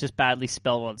letter. It's just badly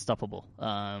spelled unstoppable.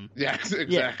 Yes,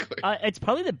 exactly. Yeah, it's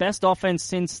probably the best offense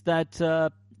since that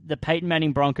the Peyton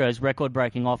Manning Broncos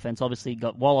record-breaking offense obviously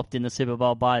got walloped in the Super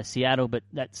Bowl by Seattle, but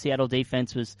that Seattle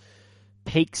defense was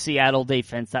peak Seattle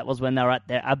defense. That was when they were at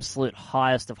their absolute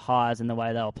highest of highs in the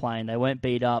way they were playing. They weren't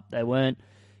beat up. They weren't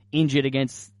injured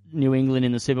against New England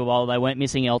in the Super Bowl. They weren't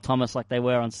missing Earl Thomas like they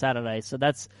were on Saturday. So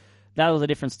that was a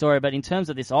different story. But in terms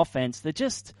of this offense, they're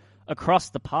just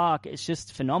across the park. It's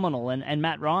just phenomenal. And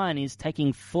Matt Ryan is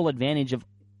taking full advantage of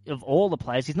all the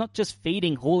players. He's not just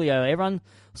feeding Julio. Everyone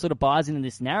sort of buys into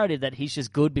this narrative that he's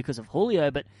just good because of Julio,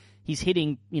 but he's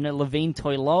hitting, Levine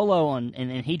Toilolo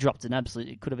and he dropped an absolute,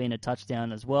 it could have been a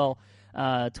touchdown as well,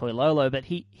 Toilolo, but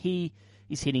he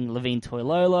is hitting Levine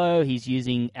Toilolo. He's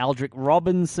using Aldrick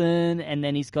Robinson, and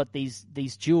then he's got these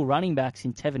dual running backs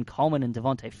in Tevin Coleman and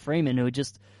Devontae Freeman, who are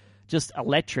just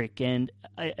electric. And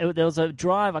there was a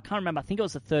drive, I can't remember, I think it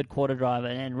was the third quarter drive,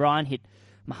 and Ryan hit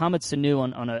Mohamed Sanu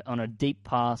on a deep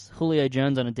pass, Julio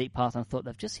Jones on a deep pass, and I thought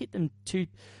they've just hit them two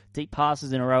deep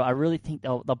passes in a row. I really think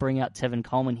they'll bring out Tevin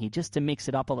Coleman here just to mix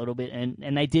it up a little bit,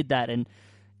 and they did that. And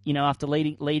after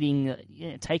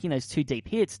taking those two deep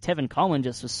hits, Tevin Coleman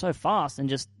just was so fast and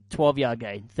just 12-yard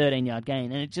gain, 13-yard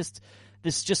gain. And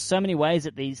there's just so many ways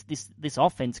that this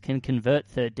offense can convert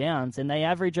third downs, and they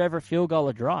average over a field goal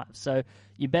a drive. So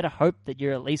you better hope that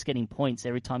you're at least getting points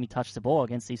every time you touch the ball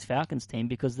against these Falcons team,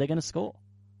 because they're going to score.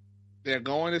 They're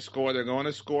going to score. They're going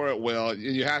to score at will.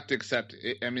 You have to accept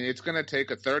it. It's going to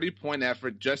take a 30-point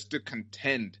effort just to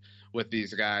contend with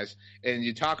these guys. And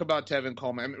you talk about Tevin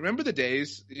Coleman. Remember the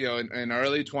days, in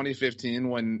early 2015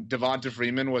 when Devonta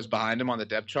Freeman was behind him on the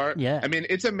depth chart? Yeah.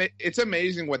 It's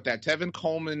amazing what that Tevin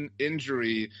Coleman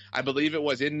injury, I believe it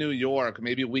was in New York,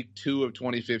 maybe week 2 of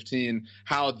 2015,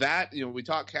 how that, we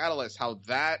talk catalyst, how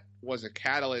that was a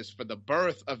catalyst for the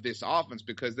birth of this offense,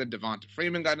 because then Devonta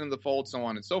Freeman got into the fold, so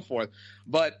on and so forth.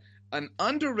 But an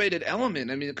underrated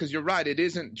element, because you're right, it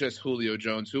isn't just Julio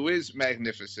Jones, who is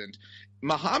magnificent.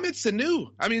 Mohamed Sanu,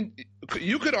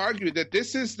 you could argue that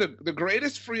this is the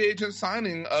greatest free agent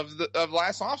signing of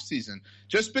last offseason,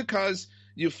 just because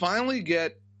you finally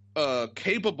get a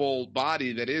capable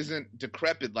body that isn't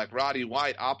decrepit like Roddy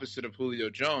White, opposite of Julio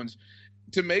Jones,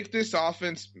 to make this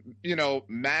offense,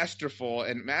 masterful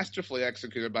and masterfully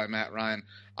executed by Matt Ryan.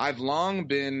 I've long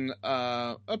been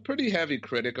a pretty heavy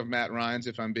critic of Matt Ryan's,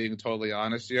 if I'm being totally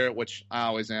honest here, which I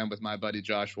always am with my buddy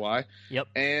Josh Wye. Yep.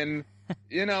 And,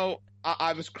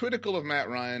 I was critical of Matt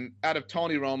Ryan out of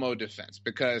Tony Romo defense,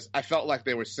 because I felt like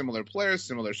they were similar players,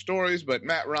 similar stories, but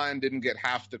Matt Ryan didn't get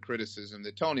half the criticism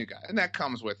that Tony got. And that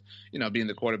comes with, being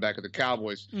the quarterback of the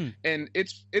Cowboys. And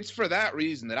it's for that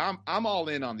reason that I'm all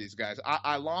in on these guys.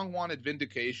 I long wanted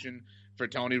vindication for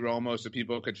Tony Romo so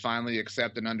people could finally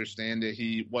accept and understand that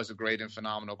he was a great and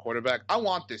phenomenal quarterback. I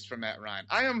want this from Matt Ryan.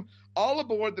 I am all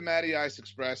aboard the Matty Ice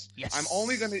Express. Yes. I'm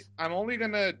only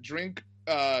gonna drink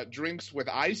drinks with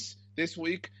ice this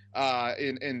week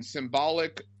in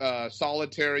symbolic,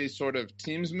 solitary sort of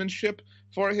teamsmanship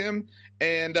for him.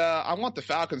 And I want the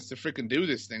Falcons to freaking do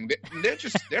this thing.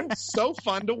 They're so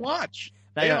fun to watch.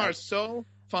 They are so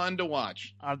fun to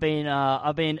watch. I've been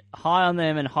high on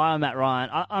them and high on Matt Ryan.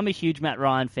 I'm a huge Matt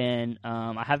Ryan fan.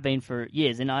 I have been for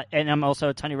years, and I'm also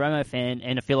a Tony Romo fan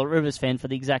and a Phillip Rivers fan for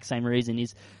the exact same reason.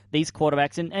 Is these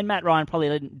quarterbacks and Matt Ryan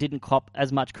probably didn't cop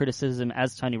as much criticism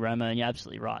as Tony Romo, and you're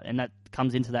absolutely right. And that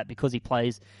comes into that because he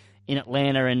plays in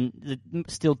Atlanta, and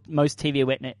still most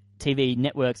TV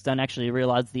networks don't actually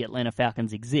realize the Atlanta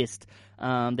Falcons exist.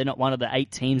 They're not one of the 8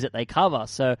 teams that they cover.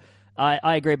 So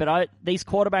I agree. But these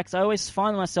quarterbacks, I always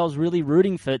find myself really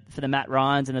rooting for the Matt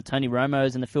Ryans and the Tony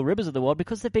Romos and the Phil Rivers of the world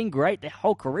because they've been great their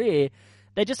whole career.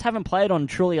 They just haven't played on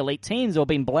truly elite teams or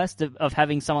been blessed of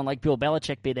having someone like Bill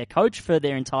Belichick be their coach for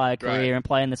their entire career and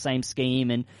play in the same scheme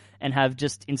and have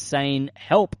just insane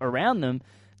help around them.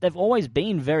 They've always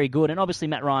been very good. And obviously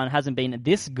Matt Ryan hasn't been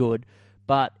this good,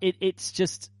 but it's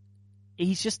just...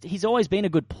 He's always been a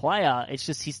good player. It's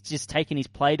just he's just taken his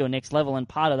play to a next level, and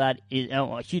part of that is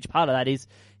a huge part of that is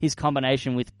his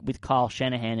combination with Kyle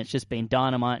Shanahan. It's just been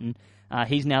dynamite, and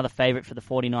he's now the favorite for the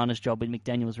 49ers job, with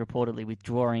McDaniels reportedly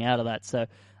withdrawing out of that. So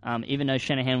even though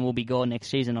Shanahan will be gone next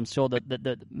season, I'm sure that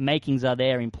the makings are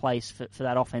there in place for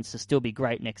that offense to still be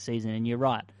great next season. And you're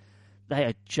right, they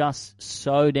are just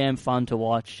so damn fun to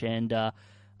watch, and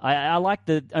I like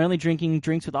the only drinking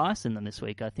drinks with ice in them this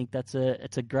week. I think it's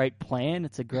a great plan.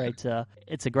 It's a great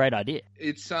idea.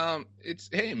 It's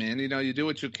hey man, you do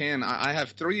what you can. I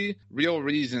have 3 real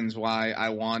reasons why I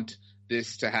want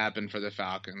this to happen for the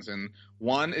Falcons, and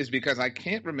one is because I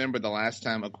can't remember the last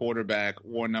time a quarterback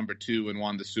wore number 2 and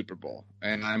won the Super Bowl,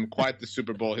 and I'm quite the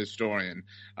Super Bowl historian.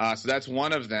 So that's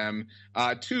one of them.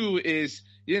 2 is,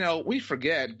 we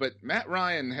forget, but Matt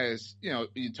Ryan has,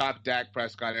 you talk Dak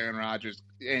Prescott, Aaron Rodgers,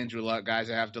 Andrew Luck, guys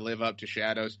that have to live up to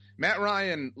shadows. Matt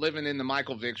Ryan living in the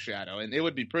Michael Vick shadow, and it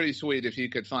would be pretty sweet if he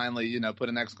could finally, put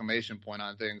an exclamation point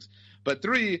on things. But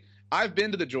 3, I've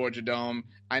been to the Georgia Dome.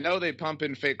 I know they pump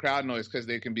in fake crowd noise because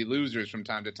they can be losers from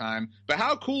time to time. But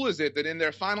how cool is it that in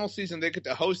their final season they get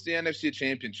to host the NFC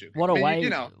Championship? What a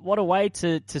way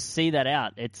to see that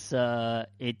out. It's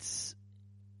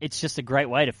just a great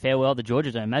way to farewell the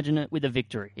Georgia Dome. Imagine it with a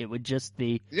victory. It would just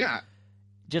be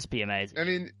amazing. I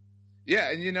mean,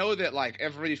 yeah, and you know that like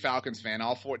every Falcons fan,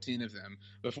 all 14 of them,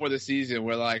 before the season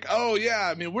were like, oh yeah,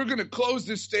 I mean, we're going to close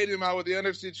this stadium out with the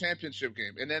NFC Championship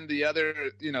game. And then the other,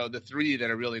 the 3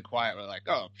 that are really quiet were like,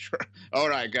 oh, sure. All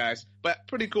right, guys. But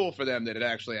pretty cool for them that it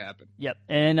actually happened. Yep.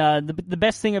 And the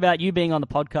best thing about you being on the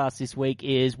podcast this week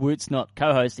is Woot's not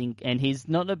co-hosting, and he's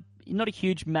not a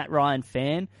huge Matt Ryan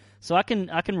fan. So I can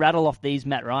rattle off these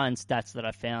Matt Ryan stats that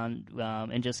I found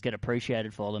and just get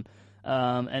appreciated for them.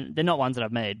 And they're not ones that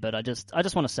I've made, but I just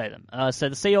want to say them. So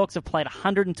the Seahawks have played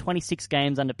 126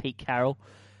 games under Pete Carroll,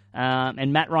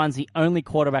 and Matt Ryan's the only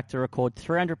quarterback to record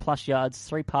 300-plus yards,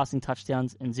 3 passing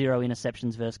touchdowns, and 0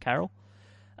 interceptions versus Carroll.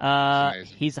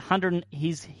 Nice.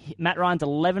 Matt Ryan's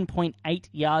 11.8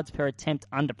 yards per attempt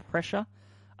under pressure,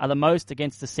 are the most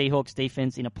against the Seahawks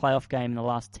defense in a playoff game in the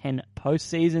last 10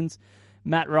 postseasons.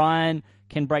 Matt Ryan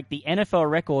can break the NFL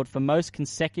record for most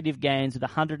consecutive games with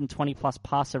 120-plus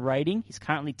passer rating. He's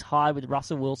currently tied with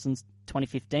Russell Wilson's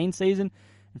 2015 season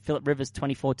and Phillip Rivers'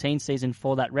 2014 season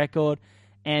for that record.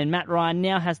 And Matt Ryan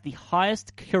now has the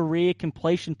highest career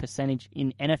completion percentage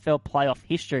in NFL playoff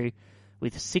history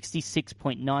with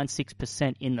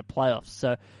 66.96% in the playoffs.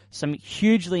 So some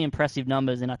hugely impressive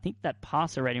numbers, and I think that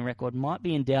passer rating record might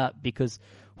be in doubt because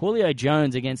Julio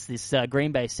Jones against this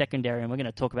Green Bay secondary, and we're going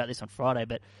to talk about this on Friday,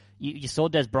 but you saw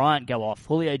Des Bryant go off.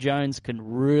 Julio Jones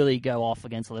can really go off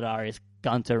against Ladarius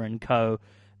Gunter and co.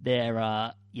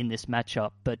 there in this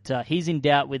matchup. But he's in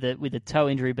doubt with a toe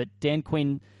injury, but Dan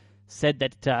Quinn said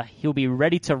that he'll be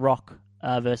ready to rock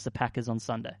versus the Packers on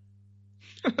Sunday.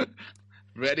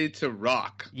 Ready to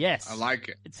rock. Yes. I like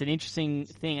it. It's an interesting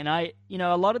thing. And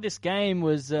a lot of this game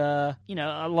was, a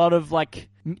lot of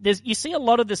you see a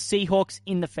lot of the Seahawks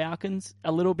in the Falcons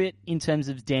a little bit in terms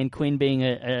of Dan Quinn being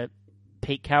a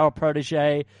Pete Carroll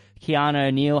protege. Keanu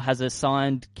O'Neal has a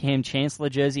signed Cam Chancellor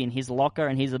jersey in his locker,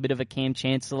 and he's a bit of a Cam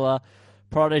Chancellor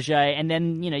protege. And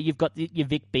then, you've got your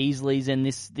Vic Beasleys and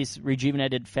this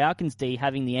rejuvenated Falcons D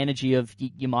having the energy of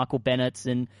your Michael Bennett's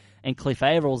and Cliff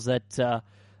Avrils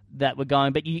that were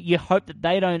going, but you hope that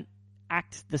they don't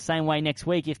act the same way next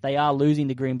week if they are losing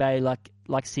to Green Bay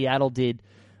like Seattle did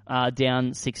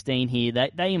down 16 here.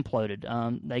 They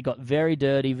imploded. They got very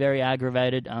dirty, very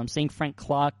aggravated. Seeing Frank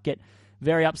Clark get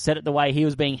very upset at the way he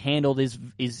was being handled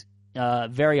is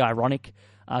very ironic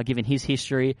given his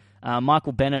history.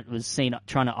 Michael Bennett was seen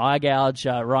trying to eye gouge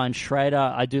Ryan Schrader.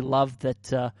 I do love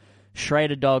that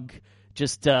Schrader dog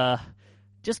just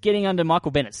just getting under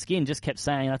Michael Bennett's skin, just kept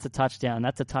saying that's a touchdown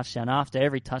after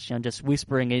every touchdown, just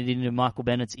whispering it into Michael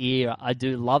Bennett's ear. I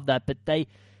do love that, but they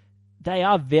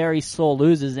are very sore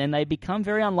losers, and they become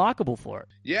very unlikable for it.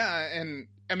 Yeah, and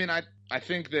I mean, I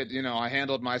think that, I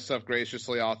handled myself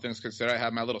graciously, all things considered. I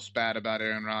had my little spat about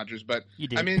Aaron Rodgers, but you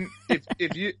did. I mean,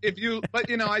 if you, but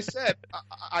I said,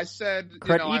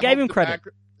 you gave him credit.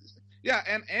 Yeah,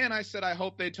 and I said I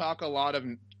hope they talk a lot of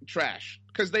trash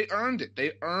because they earned it.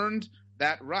 They earned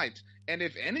that right. And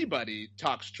if anybody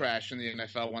talks trash in the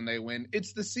NFL when they win,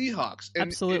 it's the Seahawks. And,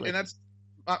 Absolutely. And that's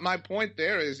my point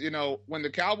there is, when the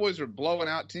Cowboys were blowing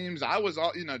out teams, I was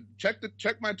all, check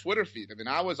my Twitter feed. I mean,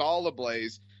 I was all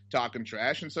ablaze talking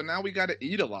trash. And so now we got to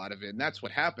eat a lot of it. And that's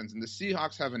what happens. And the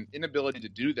Seahawks have an inability to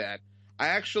do that.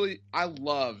 I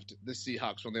loved the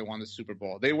Seahawks when they won the Super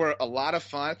Bowl. They were a lot of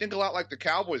fun. I think a lot like the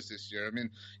Cowboys this year. I mean,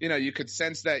 you could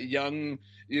sense that young,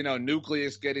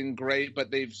 nucleus getting great, but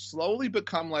they've slowly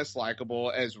become less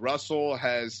likable as Russell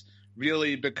has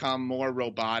really become more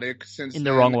robotic since in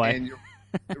the wrong way. And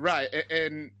right.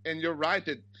 And you're right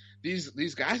that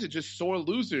these guys are just sore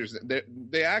losers.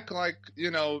 They act like,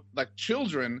 like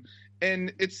children.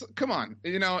 And it's, come on,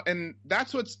 and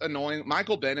that's what's annoying,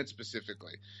 Michael Bennett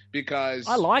specifically, because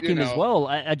I like him as well.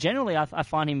 Generally, I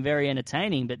find him very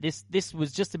entertaining, but this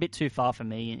was just a bit too far for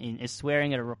me in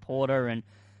swearing at a reporter. And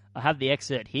I have the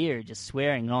excerpt here, just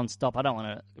swearing nonstop. I don't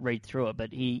want to read through it,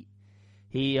 but he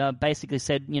basically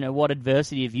said, what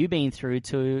adversity have you been through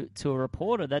to a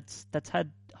reporter that's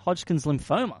had Hodgkin's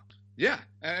lymphoma? Yeah,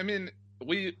 I mean,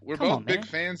 we're both big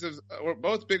fans of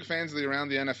the Around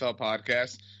the NFL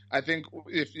podcast. I think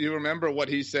if you remember what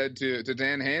he said to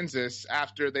Dan Hansis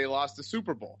after they lost the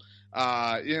Super Bowl,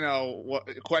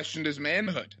 questioned his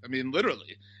manhood. I mean,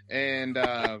 literally. And,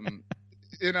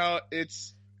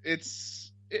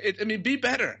 be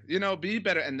better, be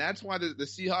better. And that's why the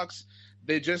Seahawks,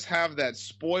 they just have that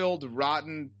spoiled,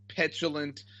 rotten,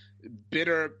 petulant,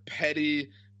 bitter, petty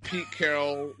Pete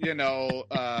Carroll,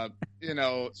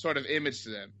 sort of image to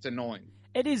them. It's annoying.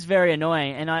 It is very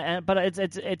annoying, but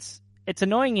it's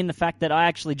annoying in the fact that I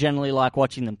actually generally like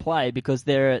watching them play because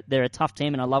they're a tough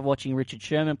team, and I love watching Richard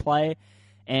Sherman play,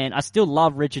 and I still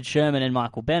love Richard Sherman and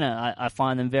Michael Bennett. I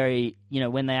find them very,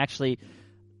 when they actually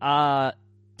are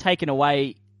taken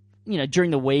away,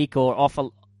 during the week or off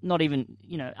not even,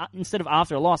 instead of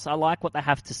after a loss, I like what they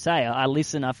have to say. I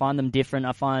listen. I find them different.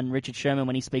 I find Richard Sherman,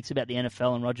 when he speaks about the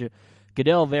NFL, and Roger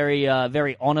Goodell, very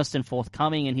honest and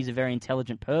forthcoming, and he's a very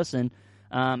intelligent person.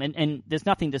 And there's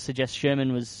nothing to suggest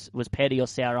Sherman was petty or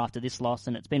sour after this loss,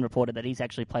 and it's been reported that he's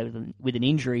actually played with an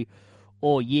injury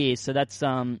all year. So that's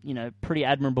pretty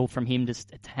admirable from him to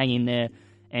hang in there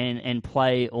and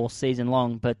play all season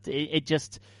long. But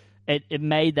it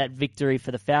made that victory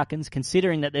for the Falcons,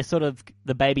 considering that they're sort of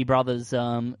the baby brothers.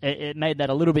 It made that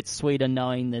a little bit sweeter,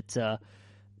 knowing that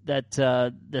the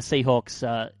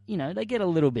Seahawks, they get a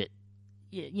little bit.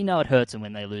 It hurts them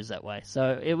when they lose that way.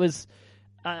 So it was.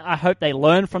 I hope they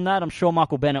learn from that. I'm sure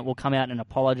Michael Bennett will come out and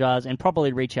apologize and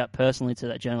probably reach out personally to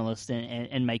that journalist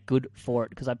and make good for it,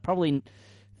 because I probably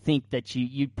think that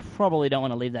you probably don't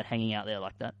want to leave that hanging out there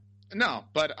like that. No,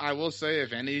 but I will say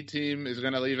if any team is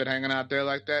going to leave it hanging out there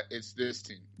like that, it's this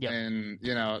team. Yep. And,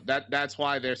 that's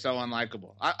why they're so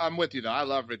unlikable. I'm with you, though. I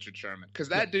love Richard Sherman because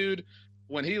that dude,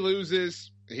 when he loses,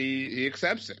 he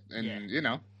accepts it. And,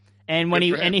 And when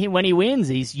he wins,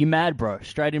 he's "you mad, bro,"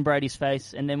 straight in Brady's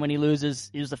face. And then when he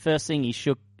loses, it was the first thing he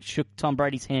shook Tom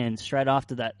Brady's hand straight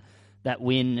after that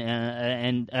win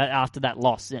and after that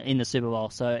loss in the Super Bowl.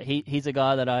 So he's a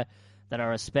guy that I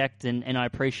respect and I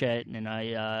appreciate, and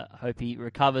I hope he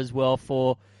recovers well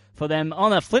for them.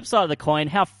 On the flip side of the coin,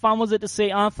 how fun was it to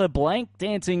see Arthur Blank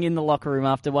dancing in the locker room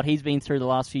after what he's been through the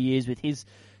last few years with his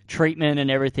treatment and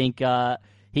everything?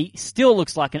 He still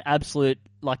looks like an absolute,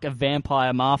 like a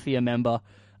vampire mafia member,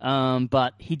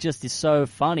 but he just is so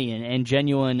funny and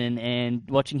genuine, and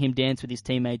watching him dance with his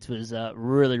teammates was a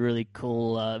really, really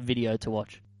cool video to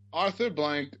watch. Arthur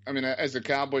Blank, I mean, as a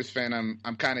Cowboys fan,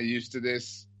 I'm kind of used to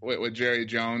this with Jerry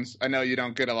Jones. I know you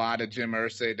don't get a lot of Jim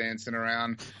Irsay dancing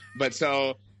around, but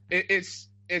so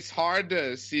it's hard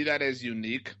to see that as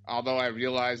unique, although I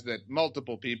realize that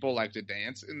multiple people like to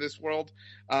dance in this world.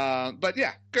 But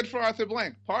yeah, good for Arthur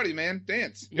Blank. Party, man.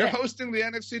 Dance. You're hosting the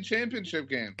NFC Championship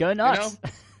game. Go nuts.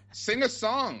 Sing a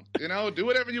song. Do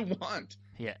whatever you want.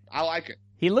 Yeah. I like it.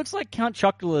 He looks like Count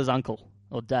Chocula's uncle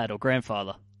or dad or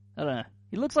grandfather. I don't know.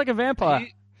 He looks like a vampire.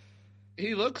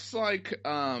 He looks like,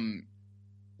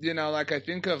 like I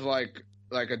think of like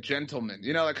a gentleman,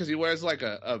 because he wears like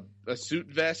a suit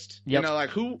vest. Yep. Like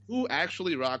who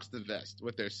actually rocks the vest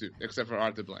with their suit except for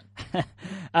Arthur Blank?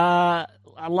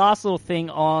 last little thing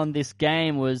on this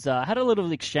game was I had a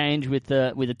little exchange with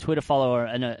a Twitter follower,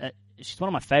 and she's one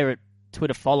of my favorite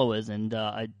Twitter followers, and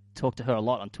I talk to her a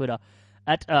lot on Twitter,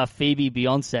 at Phoebe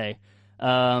Beyonce.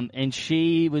 And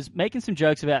she was making some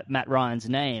jokes about Matt Ryan's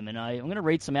name, and I'm going to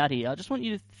read some out here. I just want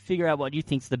you to figure out what you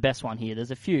think's the best one here.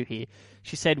 There's a few here.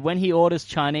 She said, when he orders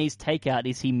Chinese takeout,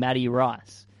 is he Matty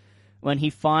Rice? When he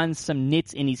finds some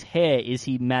nits in his hair, is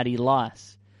he Matty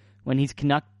Lice? When he's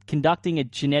conducting a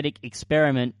genetic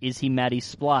experiment, is he Matty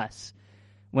Splice?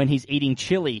 When he's eating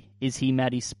chili, is he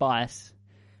Matty Spice?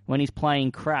 When he's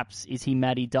playing craps, is he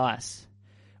Matty Dice?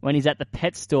 When he's at the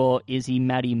pet store, is he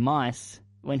Matty Mice?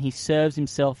 When he serves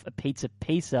himself a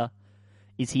pizza,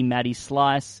 is he Matty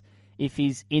Slice? If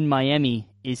he's in Miami,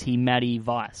 is he Matty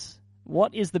Vice?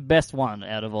 What is the best one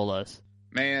out of all those?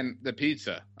 Man, the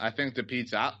pizza. I think the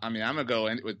pizza. I'm going to go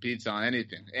with pizza on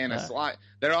anything. And a slice.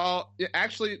 They're all...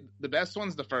 Actually, the best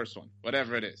one's the first one,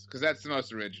 whatever it is, because that's the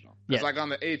most original. It's like on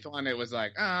the 8th one, it was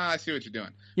like, I see what you're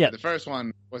doing. Yeah. The first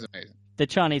one was amazing. The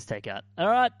Chinese takeout. All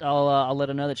right, I'll let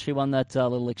her know that she won that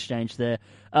little exchange there.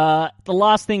 The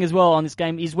last thing as well on this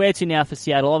game is where to now for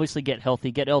Seattle. Obviously, get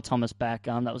healthy, get Earl Thomas back.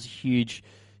 That was a huge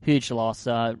loss.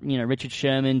 Richard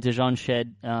Sherman, Dejon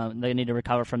Shed, they need to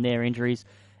recover from their injuries.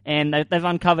 And they've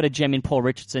uncovered a gem in Paul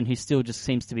Richardson, who still just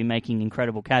seems to be making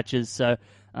incredible catches. So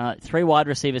 3 wide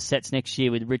receiver sets next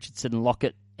year with Richardson,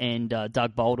 Lockett, and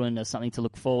Doug Baldwin as something to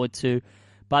look forward to.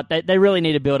 But they really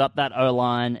need to build up that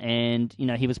O-line, and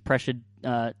he was pressured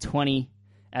 20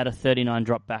 out of 39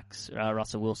 dropbacks,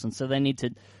 Russell Wilson. So they need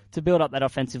to build up that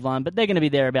offensive line. But they're going to be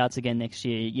thereabouts again next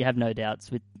year. You have no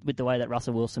doubts with the way that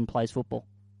Russell Wilson plays football.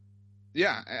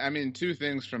 Yeah, I mean, 2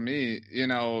 things from me.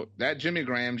 That Jimmy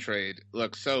Graham trade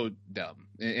looks so dumb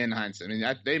in hindsight. I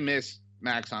mean, they miss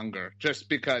Max Unger just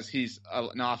because he's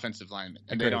an offensive lineman,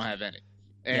 and they don't have any.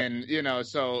 And,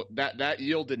 so that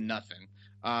yielded nothing.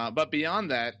 But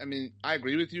beyond that, I mean, I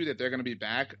agree with you that they're going to be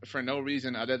back for no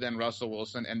reason other than Russell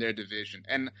Wilson and their division.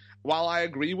 And while I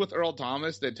agree with Earl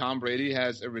Thomas that Tom Brady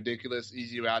has a ridiculous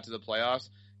easy route to the playoffs,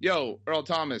 Earl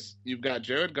Thomas, you've got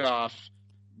Jared Goff,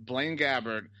 Blaine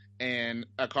Gabbert, and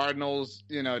a Cardinals,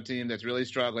 team that's really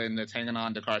struggling, that's hanging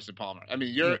on to Carson Palmer. I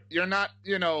mean, you're not,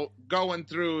 going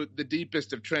through the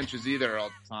deepest of trenches either, Earl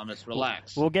Thomas.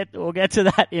 Relax. We'll get to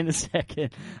that in a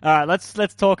second. All right,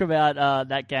 let's talk about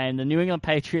that game. The New England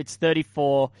Patriots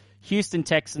 34, Houston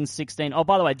Texans 16. Oh,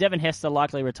 by the way, Devin Hester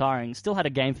likely retiring. Still had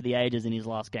a game for the ages in his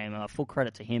last game. Full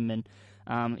credit to him. And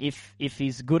if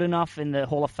he's good enough in the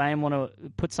Hall of Fame, want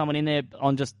to put someone in there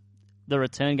on just the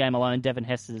return game alone, Devin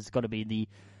Hester's got to be the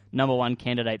number one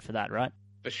candidate for that, right?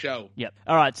 For sure. Yep.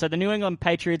 All right, so the New England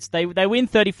Patriots, they win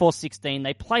 34-16.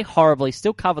 They play horribly,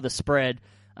 still cover the spread.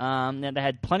 They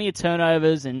had plenty of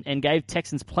turnovers and gave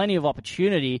Texans plenty of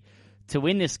opportunity to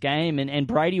win this game. And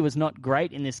Brady was not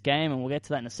great in this game, and we'll get to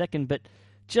that in a second. But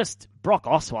just Brock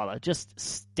Osweiler just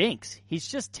stinks. He's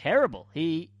just terrible.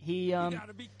 He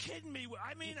gotta be kidding me.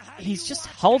 I mean, he just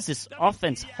holds this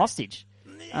offense hostage.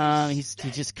 He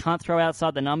just can't throw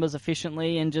outside the numbers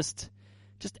efficiently and just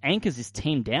anchors his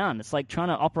team down. It's like trying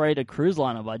to operate a cruise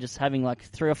liner by just having like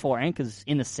 3 or 4 anchors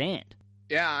in the sand.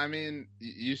 Yeah, I mean,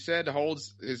 you said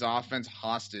holds his offense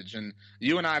hostage, and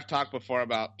you and I have talked before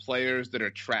about players that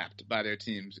are trapped by their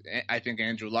teams. I think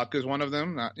Andrew Luck is one of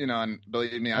them. And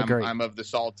believe me, I'm of the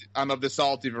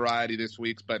salty variety this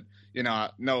week. But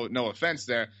no offense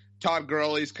there. Todd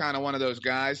Gurley's kind of one of those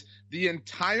guys. The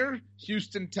entire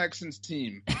Houston Texans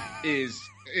team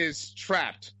is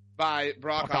trapped by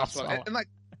Brock Osweiler.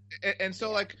 And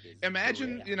so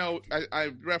imagine,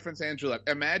 I reference Andrew Luck.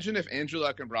 Imagine if Andrew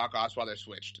Luck and Brock Osweiler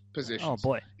switched positions. Oh,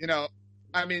 boy.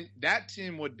 I mean, that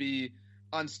team would be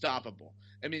unstoppable.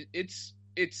 I mean, it's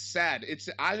sad.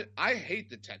 I hate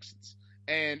the Texans,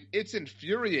 and it's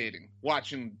infuriating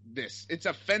watching this. It's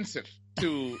offensive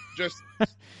to just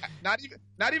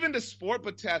not even to sport,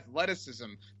 but to athleticism.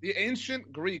 The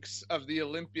ancient Greeks of the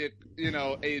Olympic,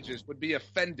 ages would be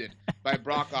offended by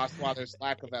Brock Osweiler's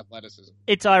lack of athleticism.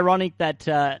 It's ironic that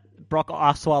Brock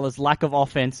Osweiler's lack of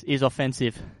offense is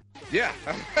offensive. Yeah,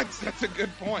 that's a good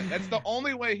point. That's the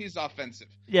only way he's offensive.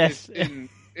 Yes. In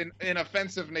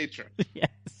offensive nature. Yes.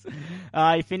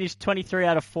 He finished 23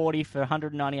 out of 40 for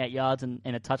 198 yards and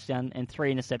a touchdown and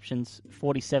 3 interceptions,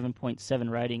 47.7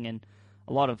 rating, and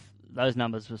a lot of those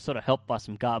numbers were sort of helped by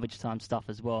some garbage time stuff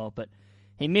as well. But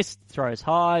he missed throws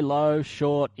high, low,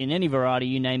 short, in any variety,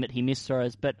 you name it, he missed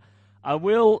throws. But I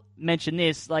will mention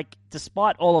this,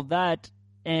 despite all of that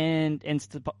and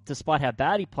despite how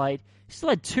bad he played, he still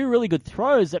had 2 really good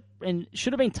throws and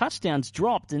should have been touchdowns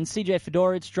dropped. And CJ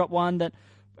Fedorich dropped one that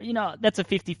that's a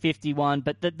 50-50 one,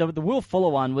 but the Will Fuller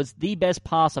one was the best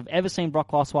pass I've ever seen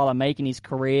Brock Osweiler make in his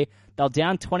career. They're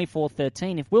down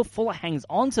 24-13. If Will Fuller hangs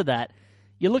on to that,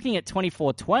 you're looking at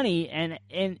 24-20,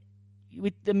 and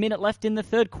with the minute left in the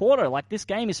third quarter, like, this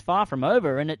game is far from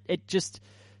over, and it just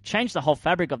changed the whole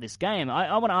fabric of this game.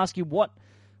 I want to ask you, what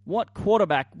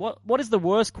quarterback, what is the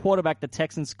worst quarterback the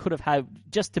Texans could have had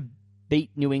just to beat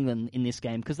New England in this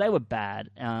game? Because they were bad.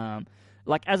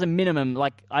 Like, as a minimum,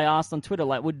 like I asked on Twitter,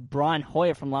 like, would Brian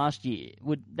Hoyer from last year,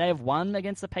 would they have won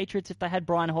against the Patriots if they had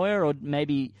Brian Hoyer, or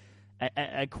maybe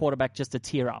a quarterback just a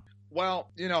tier up? Well,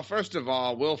 first of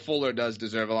all, Will Fuller does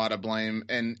deserve a lot of blame,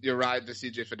 and you're right, the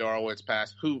C.J. Fedorowicz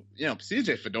pass, who,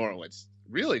 C.J. Fedorowicz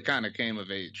really kind of came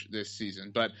of age this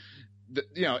season, but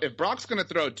if Brock's going to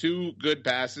throw 2 good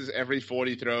passes every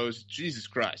 40 throws, Jesus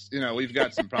Christ, we've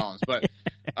got some problems. But,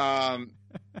 I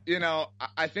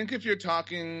think if you're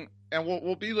talking, and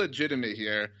we'll be legitimate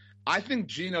here, I think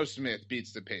Geno Smith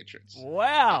beats the Patriots.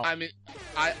 Wow. I mean,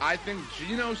 I think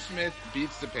Geno Smith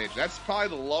beats the Patriots. That's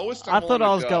probably the lowest I thought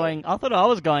I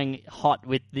was going hot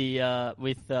with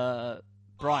the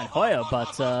Brian Hoyer,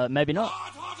 but maybe not.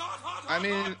 I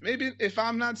mean, maybe if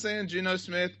I'm not saying Geno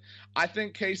Smith, I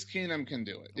think Case Keenum can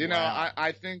do it. Wow.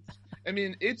 I think,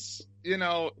 it's,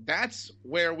 that's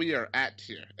where we are at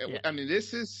here. Yeah. I mean,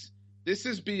 this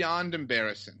is beyond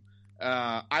embarrassing.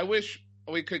 I wish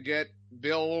we could get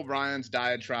Bill O'Brien's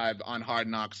diatribe on Hard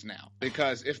Knocks now,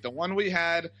 because if the one we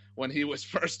had when he was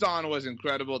first on was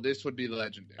incredible, this would be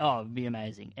legendary. Oh, it would be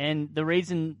amazing. And the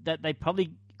reason that they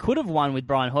probably could have won with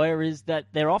Brian Hoyer is that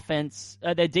their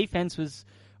defense was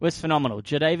phenomenal.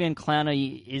 Jadeveon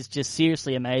Clowney is just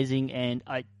seriously amazing, and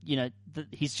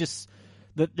he's just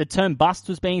the term bust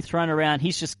was being thrown around.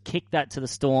 He's just kicked that to the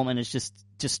storm and has just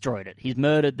destroyed it. He's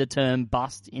murdered the term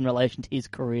bust in relation to his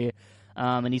career.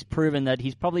 And he's proven that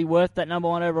he's probably worth that number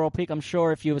 1 overall pick. I'm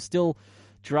sure if you were still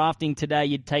drafting today,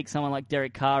 you'd take someone like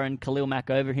Derek Carr and Khalil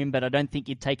Mack over him, but I don't think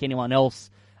you'd take anyone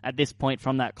else at this point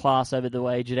from that class over the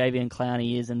way Jadeveon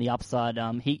Clowney is and the upside.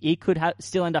 He could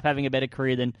still end up having a better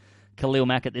career than Khalil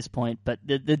Mack at this point, but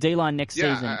the D-line next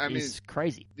season is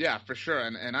crazy. Yeah, for sure.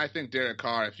 And I think Derek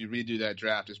Carr, if you redo that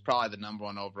draft, is probably the number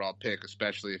 1 overall pick,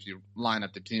 especially if you line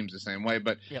up the teams the same way.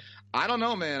 But yep. I don't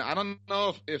know, man. I don't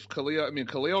know if Khalil –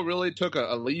 Khalil really took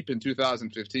a leap in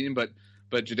 2015, but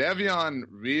Jadeveon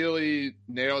really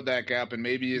narrowed that gap and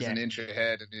maybe is an inch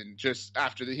ahead. And just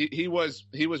after he was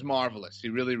marvelous. He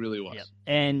really, really was. Yep.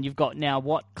 And you've got now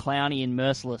Clowney and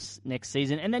Merciless next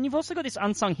season, and then you've also got this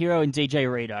unsung hero in DJ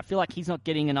Reader. I feel like he's not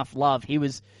getting enough love. He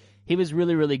was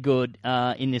really, really good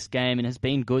in this game and has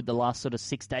been good the last sort of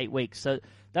 6 to 8 weeks. So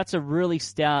that's a really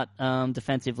stout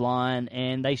defensive line,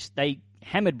 and they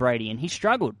hammered Brady, and he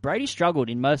struggled. Brady struggled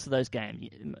in most of those games.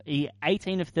 He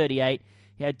 18 of 38.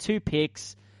 He had 2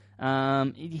 picks.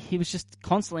 He was just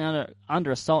constantly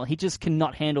under assault. He just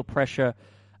cannot handle pressure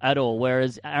at all,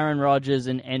 whereas Aaron Rodgers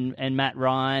and Matt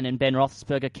Ryan and Ben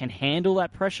Roethlisberger can handle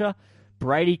that pressure.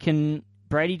 Brady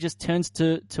just turns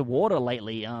to water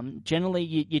lately. Generally,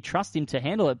 you trust him to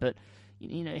handle it, but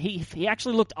he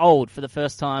actually looked old for the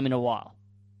first time in a while.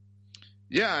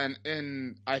 Yeah,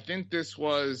 and I think this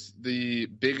was the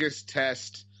biggest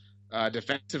test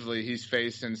defensively he's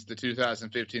faced since the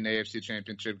 2015 AFC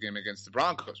Championship game against the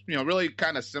Broncos. Really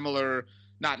kind of similar,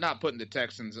 not putting the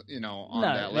Texans, on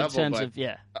that level. In terms of,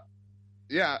 yeah.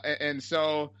 Yeah, and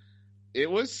so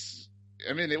it was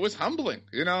humbling,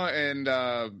 and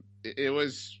it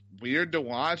was weird to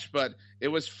watch, but it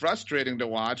was frustrating to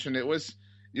watch, and it was,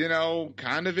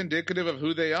 kind of indicative of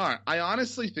who they are. I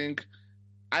honestly think,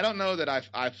 I don't know that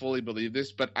I fully believe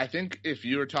this, but I think if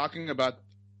you were talking about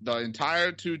the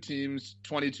entire 2 teams,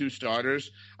 22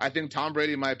 starters, I think Tom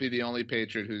Brady might be the only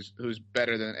Patriot who's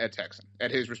better than a Texan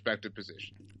at his respective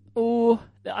position. Oh,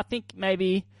 I think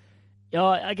maybe.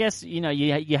 I guess you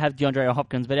have DeAndre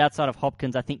Hopkins, but outside of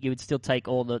Hopkins, I think you would still take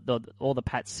all the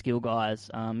Pats skill guys.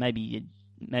 Maybe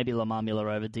Lamar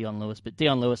Miller over Dion Lewis, but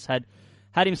Dion Lewis had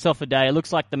himself a day. It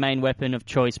looks like the main weapon of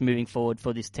choice moving forward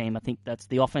for this team. I think that's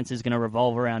the offense is going to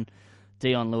revolve around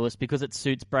Dion Lewis because it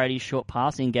suits Brady's short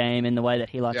passing game and the way that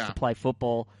he likes to play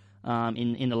football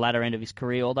in the latter end of his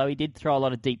career, although he did throw a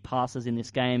lot of deep passes in this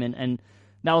game, and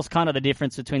that was kind of the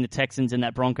difference between the Texans and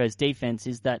that Broncos defense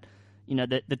is that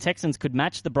the Texans could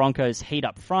match the Broncos' heat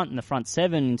up front in the front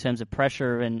 7 in terms of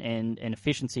pressure and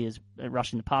efficiency as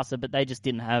rushing the passer, but they just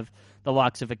didn't have the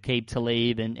likes of Aqib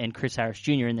Talib and Chris Harris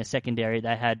Jr. in their secondary.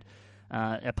 They had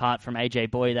apart from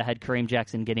AJ Boye, they had Kareem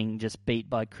Jackson getting just beat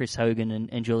by Chris Hogan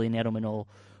and Julian Edelman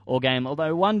all all game.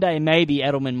 Although one day maybe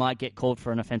Edelman might get called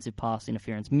for an offensive pass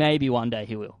interference. Maybe one day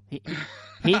he will.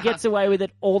 He gets away with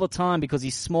it all the time because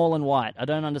he's small and white. I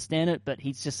don't understand it, but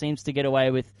he just seems to get away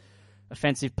with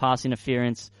offensive pass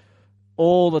interference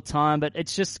all the time. But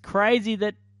it's just crazy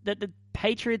that the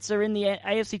Patriots are in the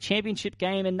AFC Championship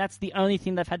game, and that's the only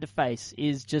thing they've had to face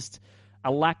is just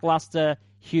a lackluster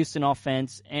Houston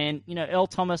offense. And, Earl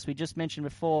Thomas, we just mentioned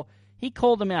before, he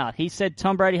called them out. He said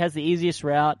Tom Brady has the easiest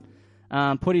route.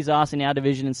 Put his ass in our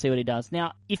division and see what he does.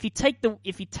 Now, if you take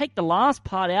the last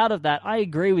part out of that, I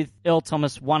agree with Earl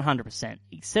Thomas 100%.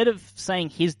 Instead of saying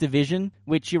his division,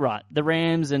 which you're right, the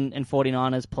Rams and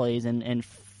 49ers, please, and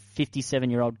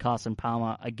 57-year-old Carson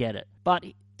Palmer, I get it. But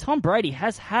Tom Brady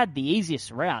has had the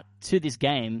easiest route to this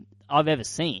game I've ever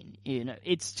seen.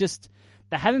 It's just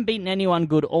they haven't beaten anyone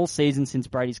good all season since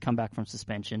Brady's come back from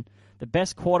suspension. The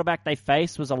best quarterback they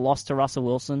faced was a loss to Russell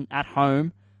Wilson at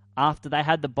home after they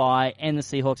had the bye and the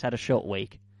Seahawks had a short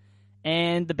week.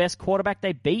 And the best quarterback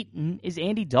they've beaten is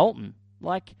Andy Dalton.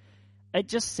 It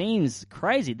just seems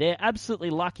crazy. They're absolutely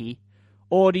lucky.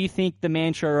 Or do you think the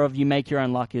mantra of you make your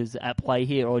own luck is at play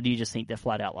here, or do you just think they're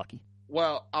flat out lucky?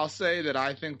 Well, I'll say that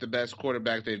I think the best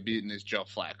quarterback they've beaten is Joe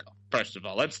Flacco. First of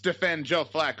all, let's defend Joe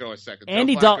Flacco a second.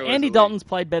 Andy Dalton's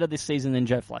played better this season than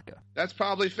Joe Flacco. That's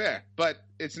probably fair, but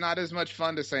it's not as much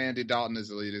fun to say Andy Dalton is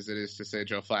elite as it is to say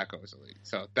Joe Flacco is elite.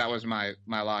 So that was my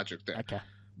logic there. Okay.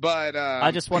 But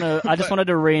I just wanted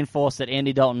to reinforce that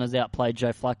Andy Dalton has outplayed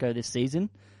Joe Flacco this season.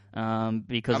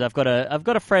 Because I've got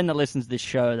a friend that listens to this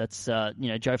show that's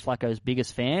Joe Flacco's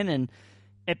biggest fan, and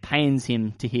it pains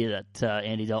him to hear that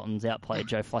Andy Dalton's outplayed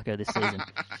Joe Flacco this season.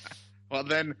 Well,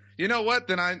 then, you know what?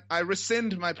 Then I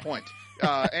rescind my point.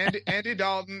 Andy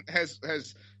Dalton has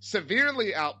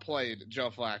severely outplayed Joe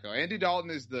Flacco. Andy Dalton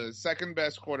is the second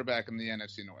best quarterback in the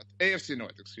AFC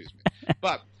North, excuse me.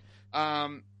 But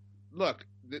look,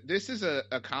 this is a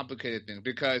complicated thing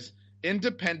because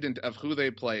independent of who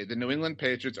they play, the New England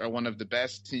Patriots are one of the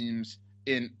best teams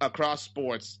across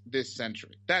sports this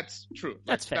century. That's true.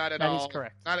 That's fair. That is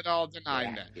correct. Not at all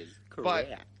denying that. But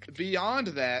beyond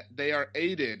that, they are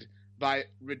aided by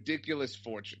ridiculous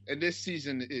fortune, and this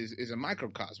season is a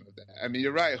microcosm of that. I mean,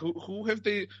 you're right. Who have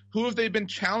they been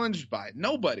challenged by?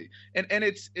 Nobody. And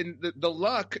it's in the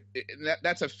luck.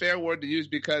 That's a fair word to use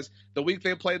because the week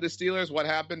they played the Steelers, what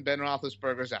happened? Ben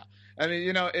Roethlisberger's out. I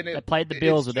mean, they played the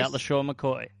Bills without LaShawn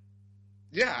McCoy.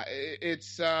 Yeah,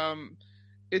 it's an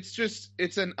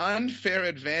unfair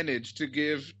advantage to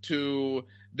give to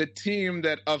the team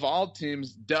that of all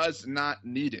teams does not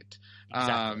need it.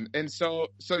 Exactly. And so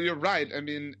you're right. I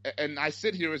mean, and I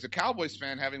sit here as a Cowboys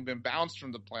fan having been bounced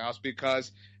from the playoffs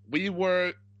because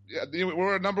we're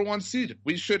a number one seed.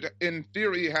 We should, in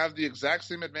theory, have the exact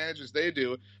same advantages they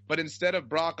do, but instead of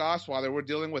Brock Osweiler, we're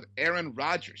dealing with Aaron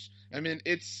Rodgers. I mean,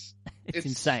 it's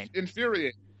insane.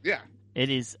 Infuriating. Yeah. It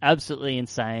is absolutely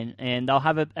insane, and they'll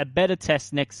have a better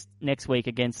test next week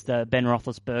against Ben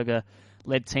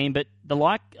Roethlisberger-led team. But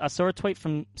I saw a tweet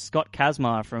from Scott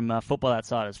Kazmar from Football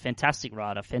Outsiders, fantastic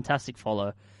writer, fantastic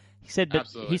follow.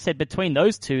 He said between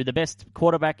those two, the best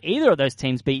quarterback either of those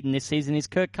teams beaten this season is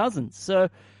Kirk Cousins. So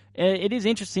it is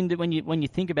interesting that when you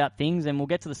think about things, and we'll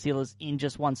get to the Steelers in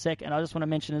just 1 second. I just want to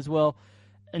mention as well,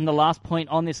 in the last point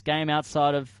on this game,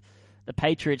 outside of the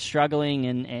Patriots struggling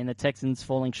and the Texans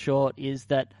falling short, is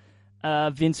that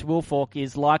Vince Wilfork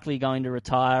is likely going to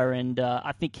retire, and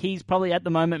I think he's probably at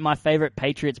the moment my favorite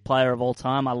Patriots player of all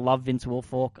time. I love Vince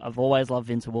Wilfork. I've always loved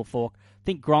Vince Wilfork. I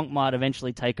think Gronk might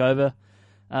eventually take over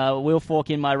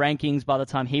Wilfork in my rankings by the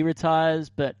time he retires,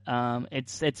 but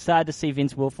it's sad to see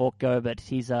Vince Wilfork go, but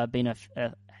he's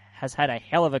has had a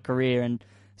hell of a career, and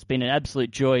it's been an absolute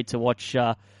joy to watch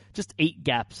just eat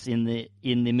gaps in the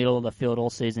middle of the field all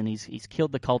season. He's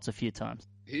killed the Colts a few times.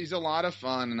 He's a lot of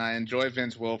fun, and I enjoy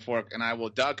Vince Wilfork, and I will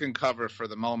duck and cover for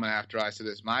the moment after I say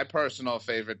this. My personal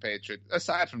favorite Patriot,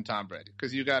 aside from Tom Brady,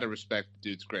 because you got to respect the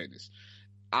dude's greatness.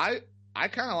 I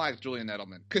kind of like Julian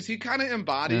Edelman because he kind of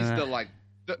embodies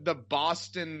the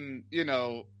Boston,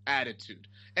 attitude,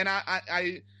 and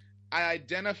I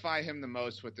identify him the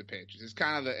most with the Patriots. It's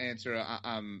kind of the answer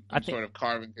I'm sort of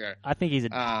carving here. I think he's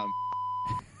a.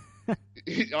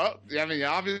 I mean,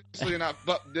 obviously not.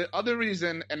 But the other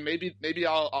reason, and maybe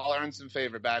I'll earn some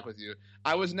favor back with you.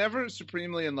 I was never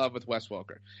supremely in love with Wes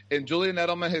Welker, and Julian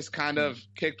Edelman has kind of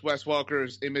kicked Wes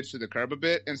Welker's image to the curb a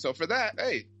bit. And so for that,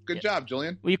 hey, good job,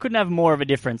 Julian. Well, you couldn't have more of a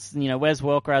difference. Wes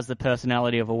Welker has the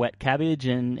personality of a wet cabbage,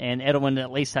 and Edelman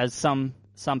at least has some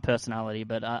personality.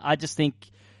 But I just think,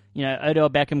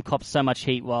 Odell Beckham cops so much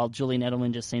heat, while Julian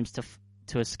Edelman just seems to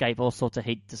escape all sorts of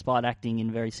heat despite acting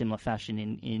in very similar fashion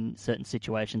in certain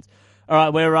situations. All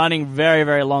right, we're running very,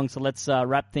 very long, so let's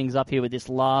wrap things up here with this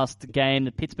last game.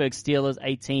 The Pittsburgh Steelers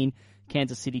 18,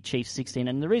 Kansas City Chiefs 16.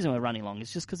 And the reason we're running long is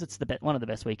just because it's one of the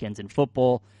best weekends in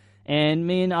football. And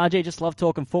me and RJ just love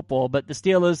talking football, but the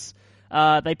Steelers,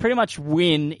 they pretty much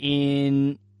win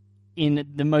in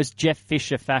the most Jeff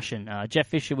Fisher fashion. Jeff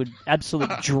Fisher would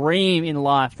absolute dream in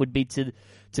life would be to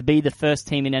be the first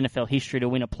team in NFL history to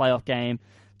win a playoff game,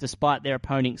 despite their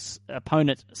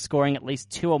opponent scoring at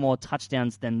least 2 or more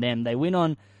touchdowns than them. They win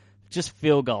on just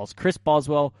field goals. Chris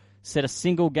Boswell set a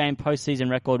single-game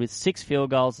postseason record with 6 field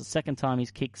goals, the second time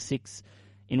he's kicked 6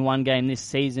 in one game this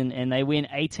season, and they win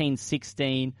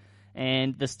 18-16.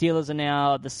 And the Steelers are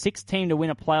now the 6th team to win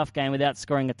a playoff game without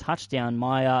scoring a touchdown.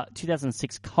 My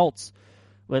 2006 Colts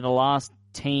were the last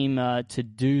team to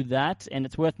do that, and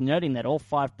it's worth noting that all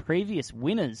 5 previous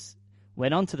winners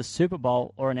went on to the Super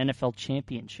Bowl or an NFL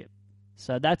championship.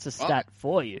 So that's a stat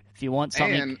for you if you want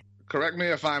something. And correct me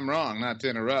if I'm wrong, not to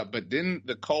interrupt, but didn't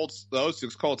the Colts, those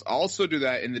 6 Colts, also do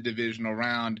that in the divisional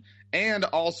round and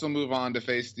also move on to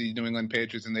face the New England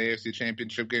Patriots in the AFC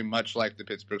Championship game, much like the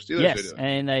Pittsburgh Steelers are doing?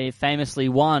 And they famously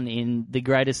won in the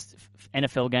greatest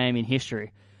NFL game in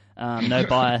history. No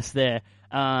bias there.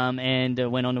 And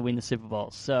went on to win the Super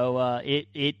Bowl. So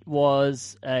it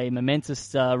was a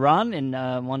momentous run, and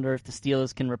I wonder if the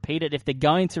Steelers can repeat it. If they're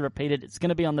going to repeat it, it's going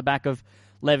to be on the back of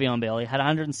Le'Veon Bell. He had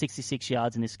 166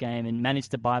 yards in this game and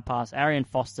managed to bypass Arian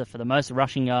Foster for the most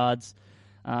rushing yards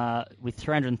with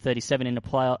 337 in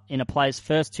a player's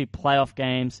first 2 playoff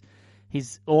games.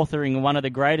 He's authoring one of the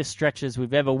greatest stretches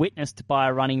we've ever witnessed by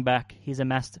a running back. He's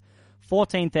amassed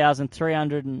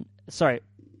 1,400.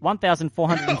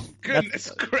 Oh, goodness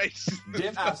gracious.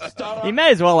 He may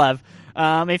as well have.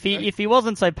 If he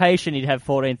wasn't so patient, he'd have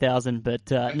 14,000. But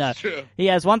no, true. He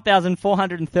has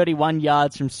 1,431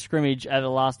 yards from scrimmage over the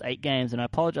last 8 games. And I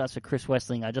apologize for Chris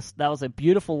Westling. That was a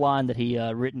beautiful line that he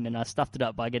written, and I stuffed it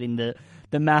up by getting the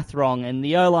math wrong. And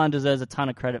the O-line deserves a ton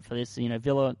of credit for this. You know,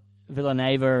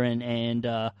 Villanova and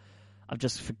I've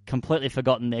just completely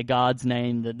forgotten their guard's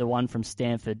name, the one from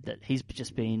Stanford. That he's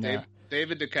just been.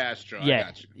 David DeCastro, yeah, I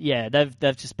got you. Yeah,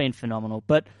 they've just been phenomenal.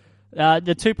 But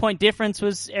the 2-point difference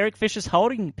was Eric Fisher's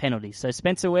holding penalty. So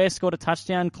Spencer Ware scored a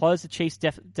touchdown, closed the Chiefs'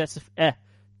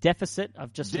 deficit.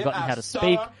 I've just forgotten how to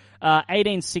speak.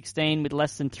 18-16 with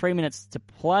less than 3 minutes to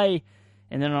play.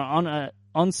 And then on an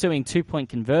ensuing 2-point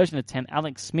conversion attempt,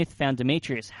 Alex Smith found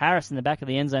Demetrius Harris in the back of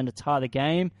the end zone to tie the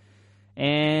game.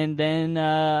 And then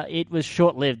it was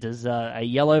short-lived as a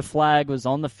yellow flag was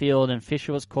on the field and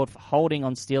Fisher was called for holding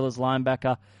on Steelers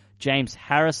linebacker James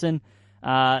Harrison.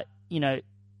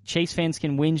 Chiefs fans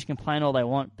can whinge, complain all they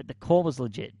want, but the call was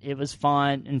legit. It was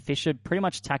fine, and Fisher pretty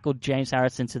much tackled James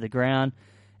Harrison to the ground,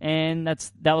 and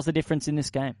that was the difference in this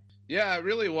game. Yeah, it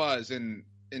really was. And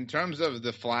in terms of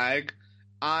the flag,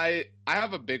 I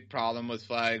have a big problem with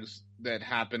flags that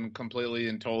happen completely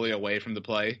and totally away from the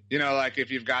play. You know, like if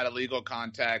you've got illegal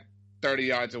contact 30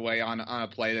 yards away on a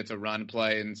play that's a run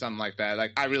play and something like that.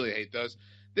 Like, I really hate those.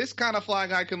 This kind of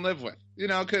flag I can live with, you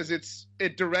know, because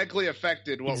it directly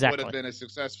affected what would have been a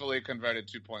successfully converted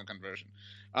 2-point conversion.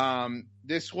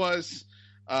 This was,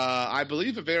 I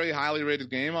believe, a very highly rated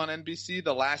game on NBC,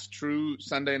 the last true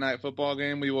Sunday night football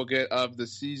game we will get of the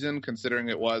season, considering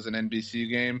it was an NBC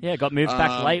game. Yeah, it got moved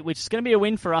back late, which is going to be a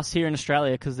win for us here in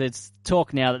Australia because there's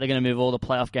talk now that they're going to move all the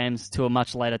playoff games to a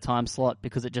much later time slot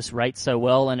because it just rates so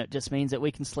well, and it just means that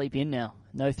we can sleep in now.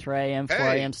 No 3 a.m., 4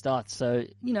 a.m. starts. So,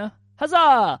 you know,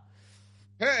 huzzah!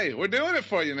 Hey, we're doing it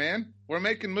for you, man. We're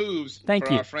making moves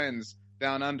for our friends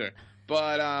down under.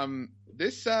 But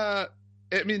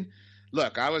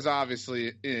look, I was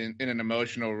obviously in an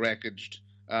emotional wreckaged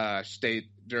state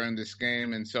during this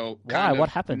game, and so why? What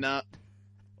happened?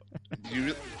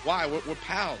 Why? We're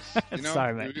pals, you know.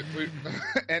 Sorry, mate.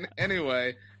 And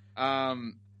anyway,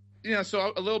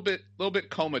 so a little bit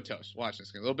comatose watching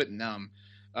this game, a little bit numb,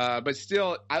 but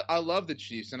still, I love the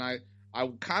Chiefs, and I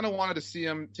kind of wanted to see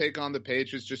them take on the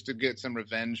Patriots just to get some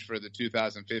revenge for the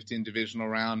 2015 divisional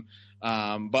round,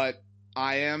 but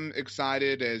I am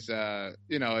excited as a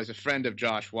friend of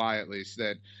Josh Wye, at least,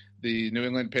 that the New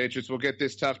England Patriots will get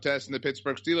this tough test in the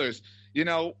Pittsburgh Steelers. You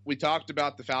know, we talked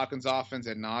about the Falcons offense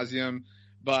ad nauseum,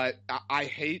 but I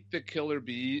hate the Killer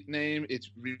Bee name. It's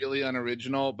really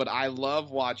unoriginal, but I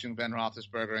love watching Ben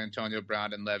Roethlisberger, Antonio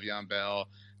Brown, and Le'Veon Bell.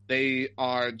 They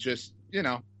are just,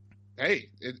 hey,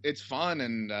 it's fun.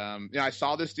 And I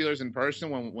saw the Steelers in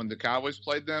person when the Cowboys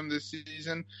played them this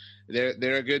season.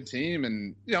 They're a good team,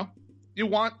 and, you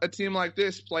want a team like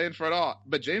this playing for it all.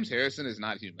 But James Harrison is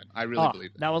not human. I really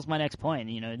believe that. That was my next point.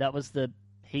 That was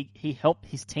he helped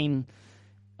his team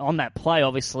on that play,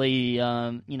 obviously,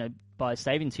 by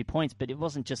saving 2 points, but it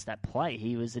wasn't just that play.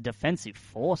 He was a defensive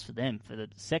force for them for the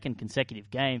second consecutive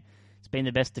game. He's been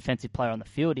the best defensive player on the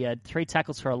field. He had 3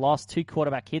 tackles for a loss, 2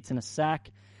 quarterback hits, and a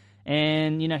sack.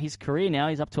 And, his career now,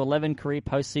 he's up to 11 career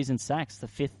postseason sacks, the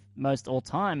 5th most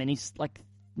all-time, and he's like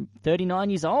 39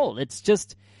 years old. It's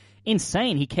just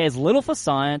insane. He cares little for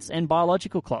science and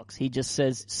biological clocks. He just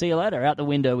says, see you later, out the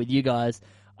window with you guys.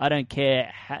 I don't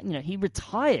care how, he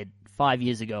retired 5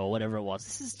 years ago or whatever it was.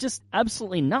 This is just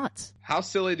absolutely nuts. How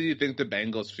silly do you think the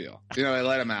Bengals feel? They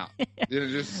let him out.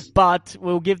 But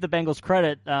we'll give the Bengals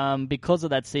credit. Because of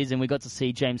that season, we got to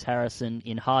see James Harrison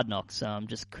in Hard Knocks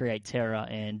just create terror,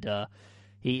 and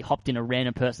he hopped in a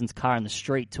random person's car in the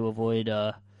street to avoid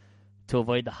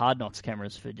the Hard Knocks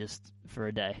cameras for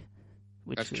a day.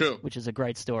 That's true. Which is a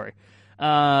great story.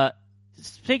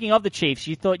 Speaking of the Chiefs,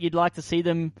 you thought you'd like to see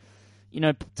them,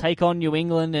 take on New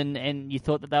England, and you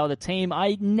thought that they were the team.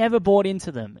 I never bought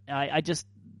into them. I just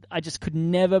could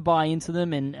never buy into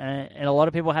them, and a lot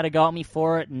of people had to go at me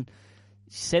for it, and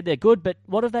said they're good, but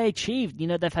what have they achieved?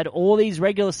 They've had all these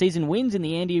regular season wins in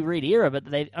the Andy Reid era, but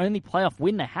the only playoff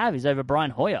win they have is over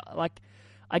Brian Hoyer.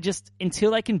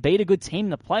 Until they can beat a good team in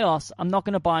the playoffs, I'm not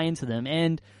going to buy into them.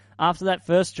 And after that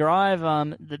first drive,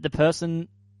 the person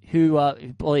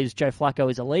who believes Joe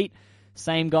Flacco is elite,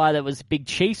 same guy that was a big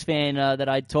Chiefs fan that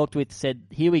I talked with, said,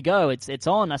 here we go, it's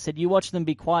on. I said, you watch them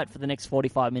be quiet for the next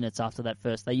 45 minutes after that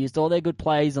first. They used all their good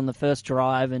plays on the first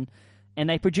drive, and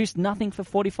they produced nothing for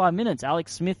 45 minutes.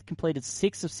 Alex Smith completed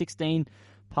 6 of 16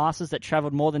 passes that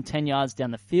traveled more than 10 yards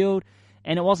down the field.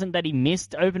 And it wasn't that he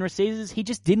missed open receivers. He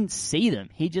just didn't see them.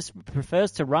 He just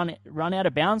prefers to run out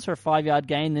of bounds for a 5-yard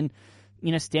gain than,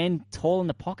 stand tall in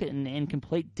the pocket and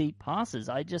complete deep passes.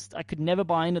 I could never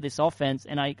buy into this offense,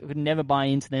 and I could never buy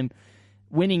into them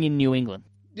winning in New England.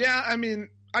 Yeah,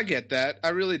 I get that. I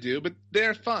really do. But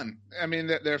they're fun.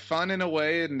 They're fun in a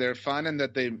way, and they're fun in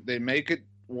that they make it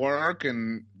work,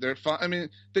 and they're fun.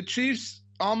 The Chiefs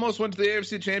almost went to the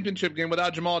AFC Championship game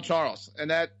without Jamal Charles,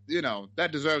 and that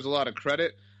deserves a lot of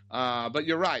credit. But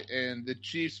you're right, and the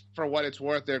Chiefs, for what it's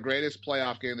worth, their greatest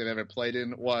playoff game they've ever played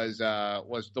in was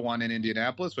the one in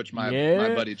Indianapolis, which my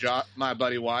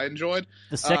buddy Wye enjoyed.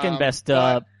 The second best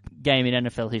game in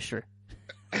NFL history.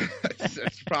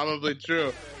 That's probably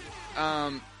true.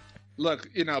 Look,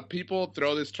 people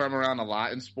throw this term around a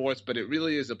lot in sports, but it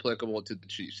really is applicable to the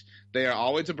Chiefs. They are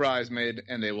always a bridesmaid,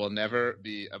 and they will never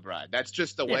be a bride. That's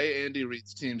just the way Andy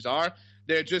Reid's teams are.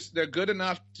 They're good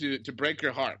enough to break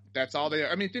your heart. That's all they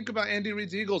are. Think about Andy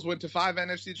Reid's Eagles went to 5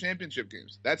 NFC Championship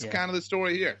games. That's kind of the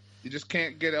story here. You just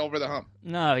can't get over the hump.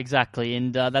 No, exactly,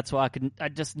 and that's why I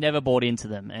just never bought into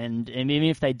them. And even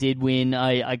if they did win,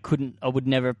 I would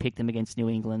never pick them against New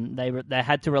England. They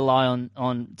had to rely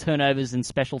on turnovers and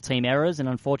special team errors, and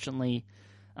unfortunately,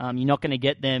 you're not going to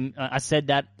get them. I said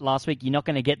that last week. You're not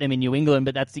going to get them in New England,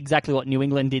 but that's exactly what New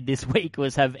England did this week,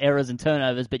 was have errors and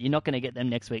turnovers. But you're not going to get them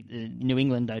next week. New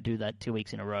England don't do that 2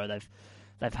 weeks in a row.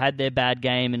 They've had their bad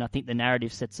game, and I think the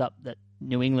narrative sets up that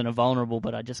New England are vulnerable.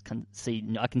 But I can see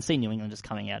New England just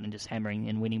coming out and just hammering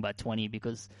and winning by 20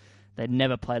 because they'd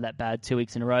never play that bad 2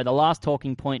 weeks in a row. The last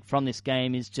talking point from this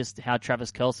game is just how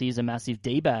Travis Kelce is a massive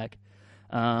D-bag.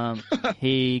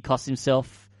 He cost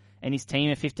himself and his team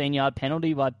a 15-yard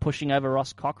penalty by pushing over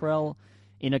Ross Cockrell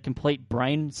in a complete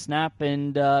brain snap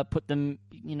and put them,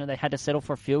 they had to settle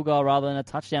for a field goal rather than a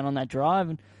touchdown on that drive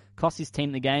and cost his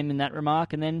team the game in that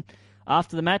remark. And then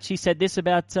after the match, he said this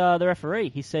about the referee.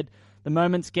 He said, the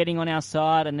moment's getting on our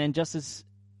side, and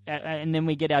then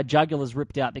we get our jugulars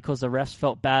ripped out because the refs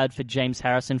felt bad for James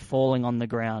Harrison falling on the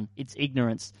ground. It's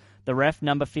ignorance. The ref,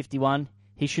 number 51,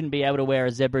 he shouldn't be able to wear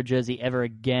a zebra jersey ever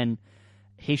again.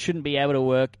 He shouldn't be able to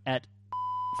work at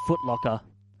Foot Locker,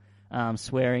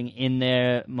 swearing in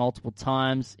there multiple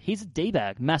times. He's a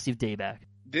D-bag, massive D-bag.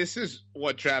 This is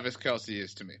what Travis Kelce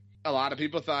is to me. A lot of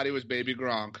people thought he was Baby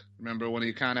Gronk. Remember when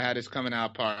he kind of had his coming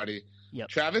out party? Yep.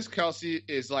 Travis Kelce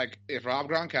is like if Rob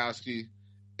Gronkowski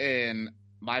and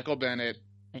Michael Bennett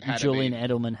and Julian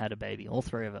Edelman had a baby, all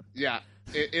three of them. Yeah,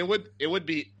 it would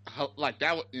be like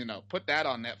that. Put that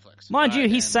on Netflix. Mind you,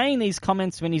 he's saying these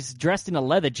comments when he's dressed in a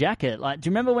leather jacket. Like, do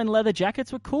you remember when leather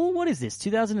jackets were cool? What is this,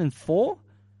 2004?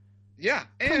 Yeah,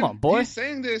 and come on, boy. He's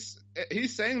saying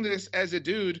this as a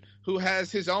dude who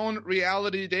has his own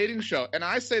reality dating show. And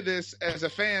I say this as a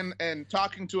fan and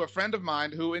talking to a friend of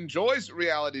mine who enjoys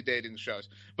reality dating shows.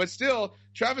 But still,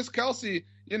 Travis Kelce,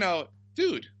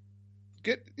 dude,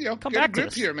 get a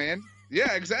grip here, man.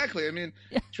 Yeah, exactly.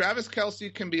 Travis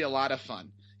Kelce can be a lot of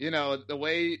fun. The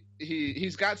way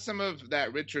he's got some of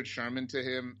that Richard Sherman to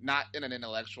him, not in an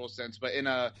intellectual sense, but in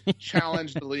a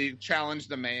challenge the league, challenge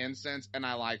the man sense, and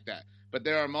I like that. But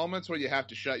there are moments where you have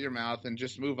to shut your mouth and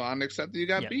just move on and accept that you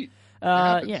got beat.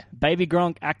 Baby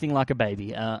Gronk acting like a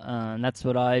baby, and that's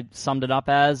what I summed it up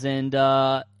as, and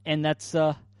that's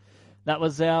that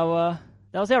was our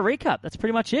recap. That's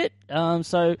pretty much it.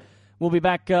 So we'll be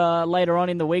back later on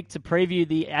in the week to preview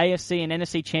the AFC and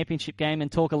NFC Championship game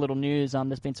and talk a little news.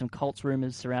 There's been some Colts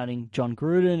rumors surrounding John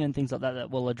Gruden and things like that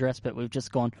we'll address, but we've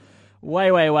just gone way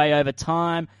over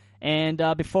time. And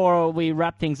before we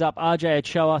wrap things up, RJ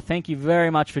Ochoa, thank you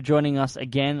very much for joining us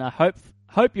again. I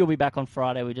hope you'll be back on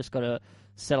Friday. We just got to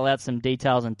settle out some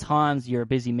details and times. You're a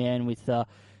busy man with the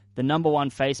number one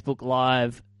Facebook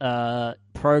Live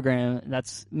program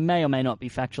that's may or may not be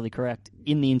factually correct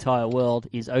in the entire world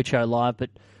is Ocho Live. But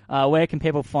where can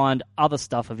people find other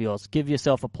stuff of yours? Give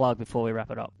yourself a plug before we wrap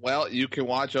it up. Well, you can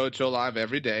watch Ocho Live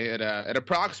every day at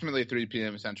approximately 3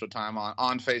 p.m. Central Time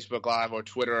on Facebook Live or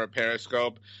Twitter or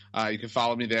Periscope. You can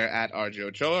follow me there at RJ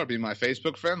Ochoa or be my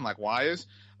Facebook friend like Wye is.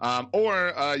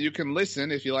 Or you can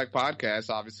listen if you like podcasts,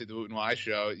 obviously the Woot and Wye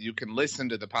Show. You can listen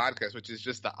to the podcast, which is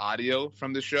just the audio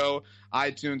from the show.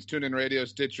 iTunes, TuneIn Radio,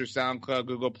 Stitcher, SoundCloud,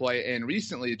 Google Play, and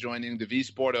recently joining the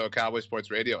V-Sport or Cowboy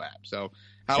Sports Radio app. So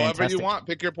however you want,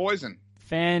 pick your poison.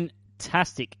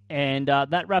 Fantastic. And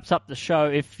that wraps up the show.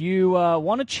 If you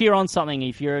want to cheer on something,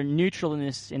 if you're neutral in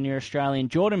this and you're Australian,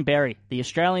 Jordan Berry, the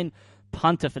Australian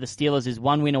punter for the Steelers, is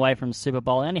 1 win away from the Super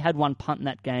Bowl. He only had 1 punt in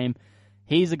that game.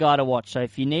 He's a guy to watch. So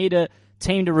if you need a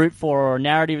team to root for or a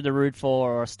narrative to root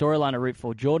for or a storyline to root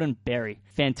for, Jordan Berry,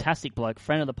 fantastic bloke,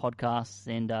 friend of the podcast,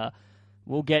 and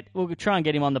we'll try and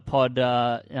get him on the pod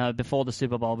before the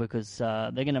Super Bowl because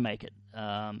they're going to make it.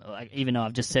 Even though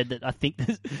I've just said that I think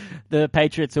the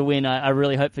Patriots will win, I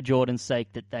really hope for Jordan's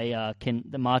sake that they can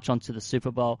march on to the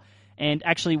Super Bowl. And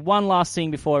actually, one last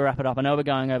thing before we wrap it up. I know we're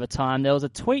going over time. There was a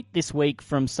tweet this week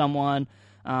from someone.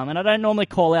 And I don't normally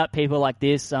call out people like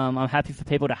this. I'm happy for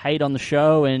people to hate on the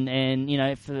show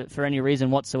and for any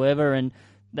reason whatsoever, and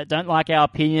that don't like our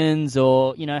opinions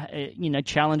or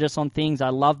challenge us on things. I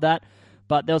love that.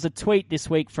 But there was a tweet this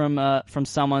week from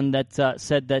someone that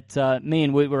said that me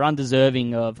and Woot were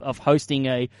undeserving of hosting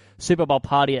a Super Bowl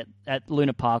party at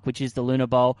Luna Park, which is the Luna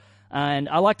Bowl. And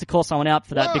I like to call someone out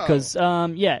for that because,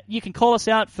 you can call us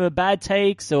out for bad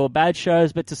takes or bad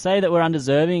shows, but to say that we're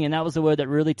undeserving, and that was the word that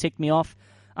really ticked me off.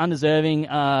 Undeserving,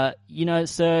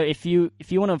 sir, if you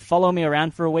want to follow me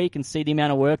around for a week and see the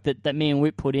amount of work that me and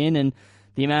Woot put in and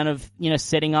the amount of,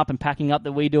 setting up and packing up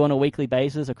that we do on a weekly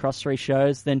basis across 3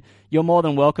 shows, then you're more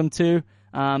than welcome to.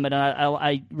 But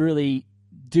I really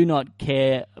do not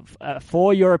care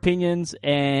for your opinions,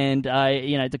 and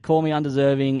to call me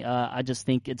undeserving, I just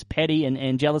think it's petty,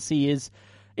 and jealousy is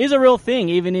a real thing,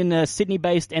 even in a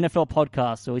Sydney-based NFL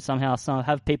podcast. So we somehow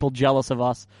have people jealous of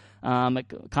us.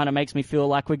 It kind of makes me feel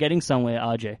like we're getting somewhere,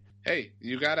 RJ. Hey,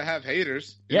 you got to have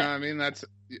haters. You know what I mean?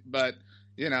 But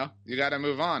you got to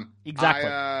move on. Exactly.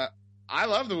 I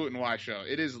love the Woot and Wye Show.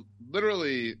 It is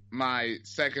literally my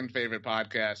second favorite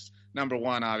podcast. Number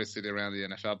one, obviously, the Around the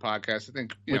NFL podcast. I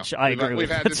think, which I agree with.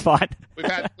 That's fine.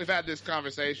 We've had this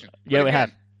conversation. Yeah, we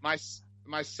have.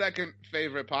 My second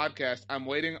favorite podcast. I'm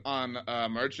waiting on a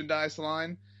merchandise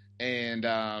line. And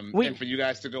for you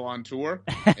guys to go on tour.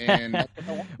 And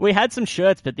we had some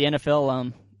shirts, but the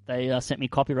NFL they sent me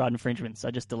copyright infringements. So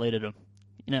I just deleted them.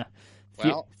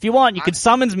 If you want, you could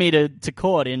summons me to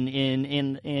court in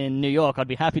New York. I'd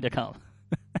be happy to come.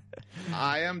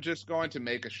 I am just going to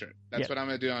make a shirt. That's what I'm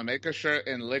going to do. I'm going to make a shirt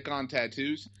and lick on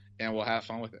tattoos, and we'll have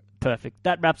fun with it. Perfect.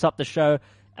 That wraps up the show.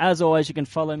 As always, you can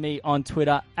follow me on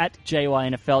Twitter at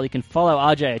JYNFL. You can follow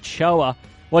RJ Ochoa.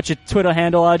 What's your Twitter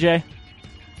handle, RJ?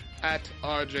 At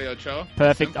RJ Ochoa.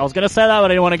 Perfect. I was going to say that, but I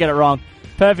didn't want to get it wrong.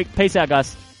 Perfect. Peace out,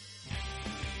 guys.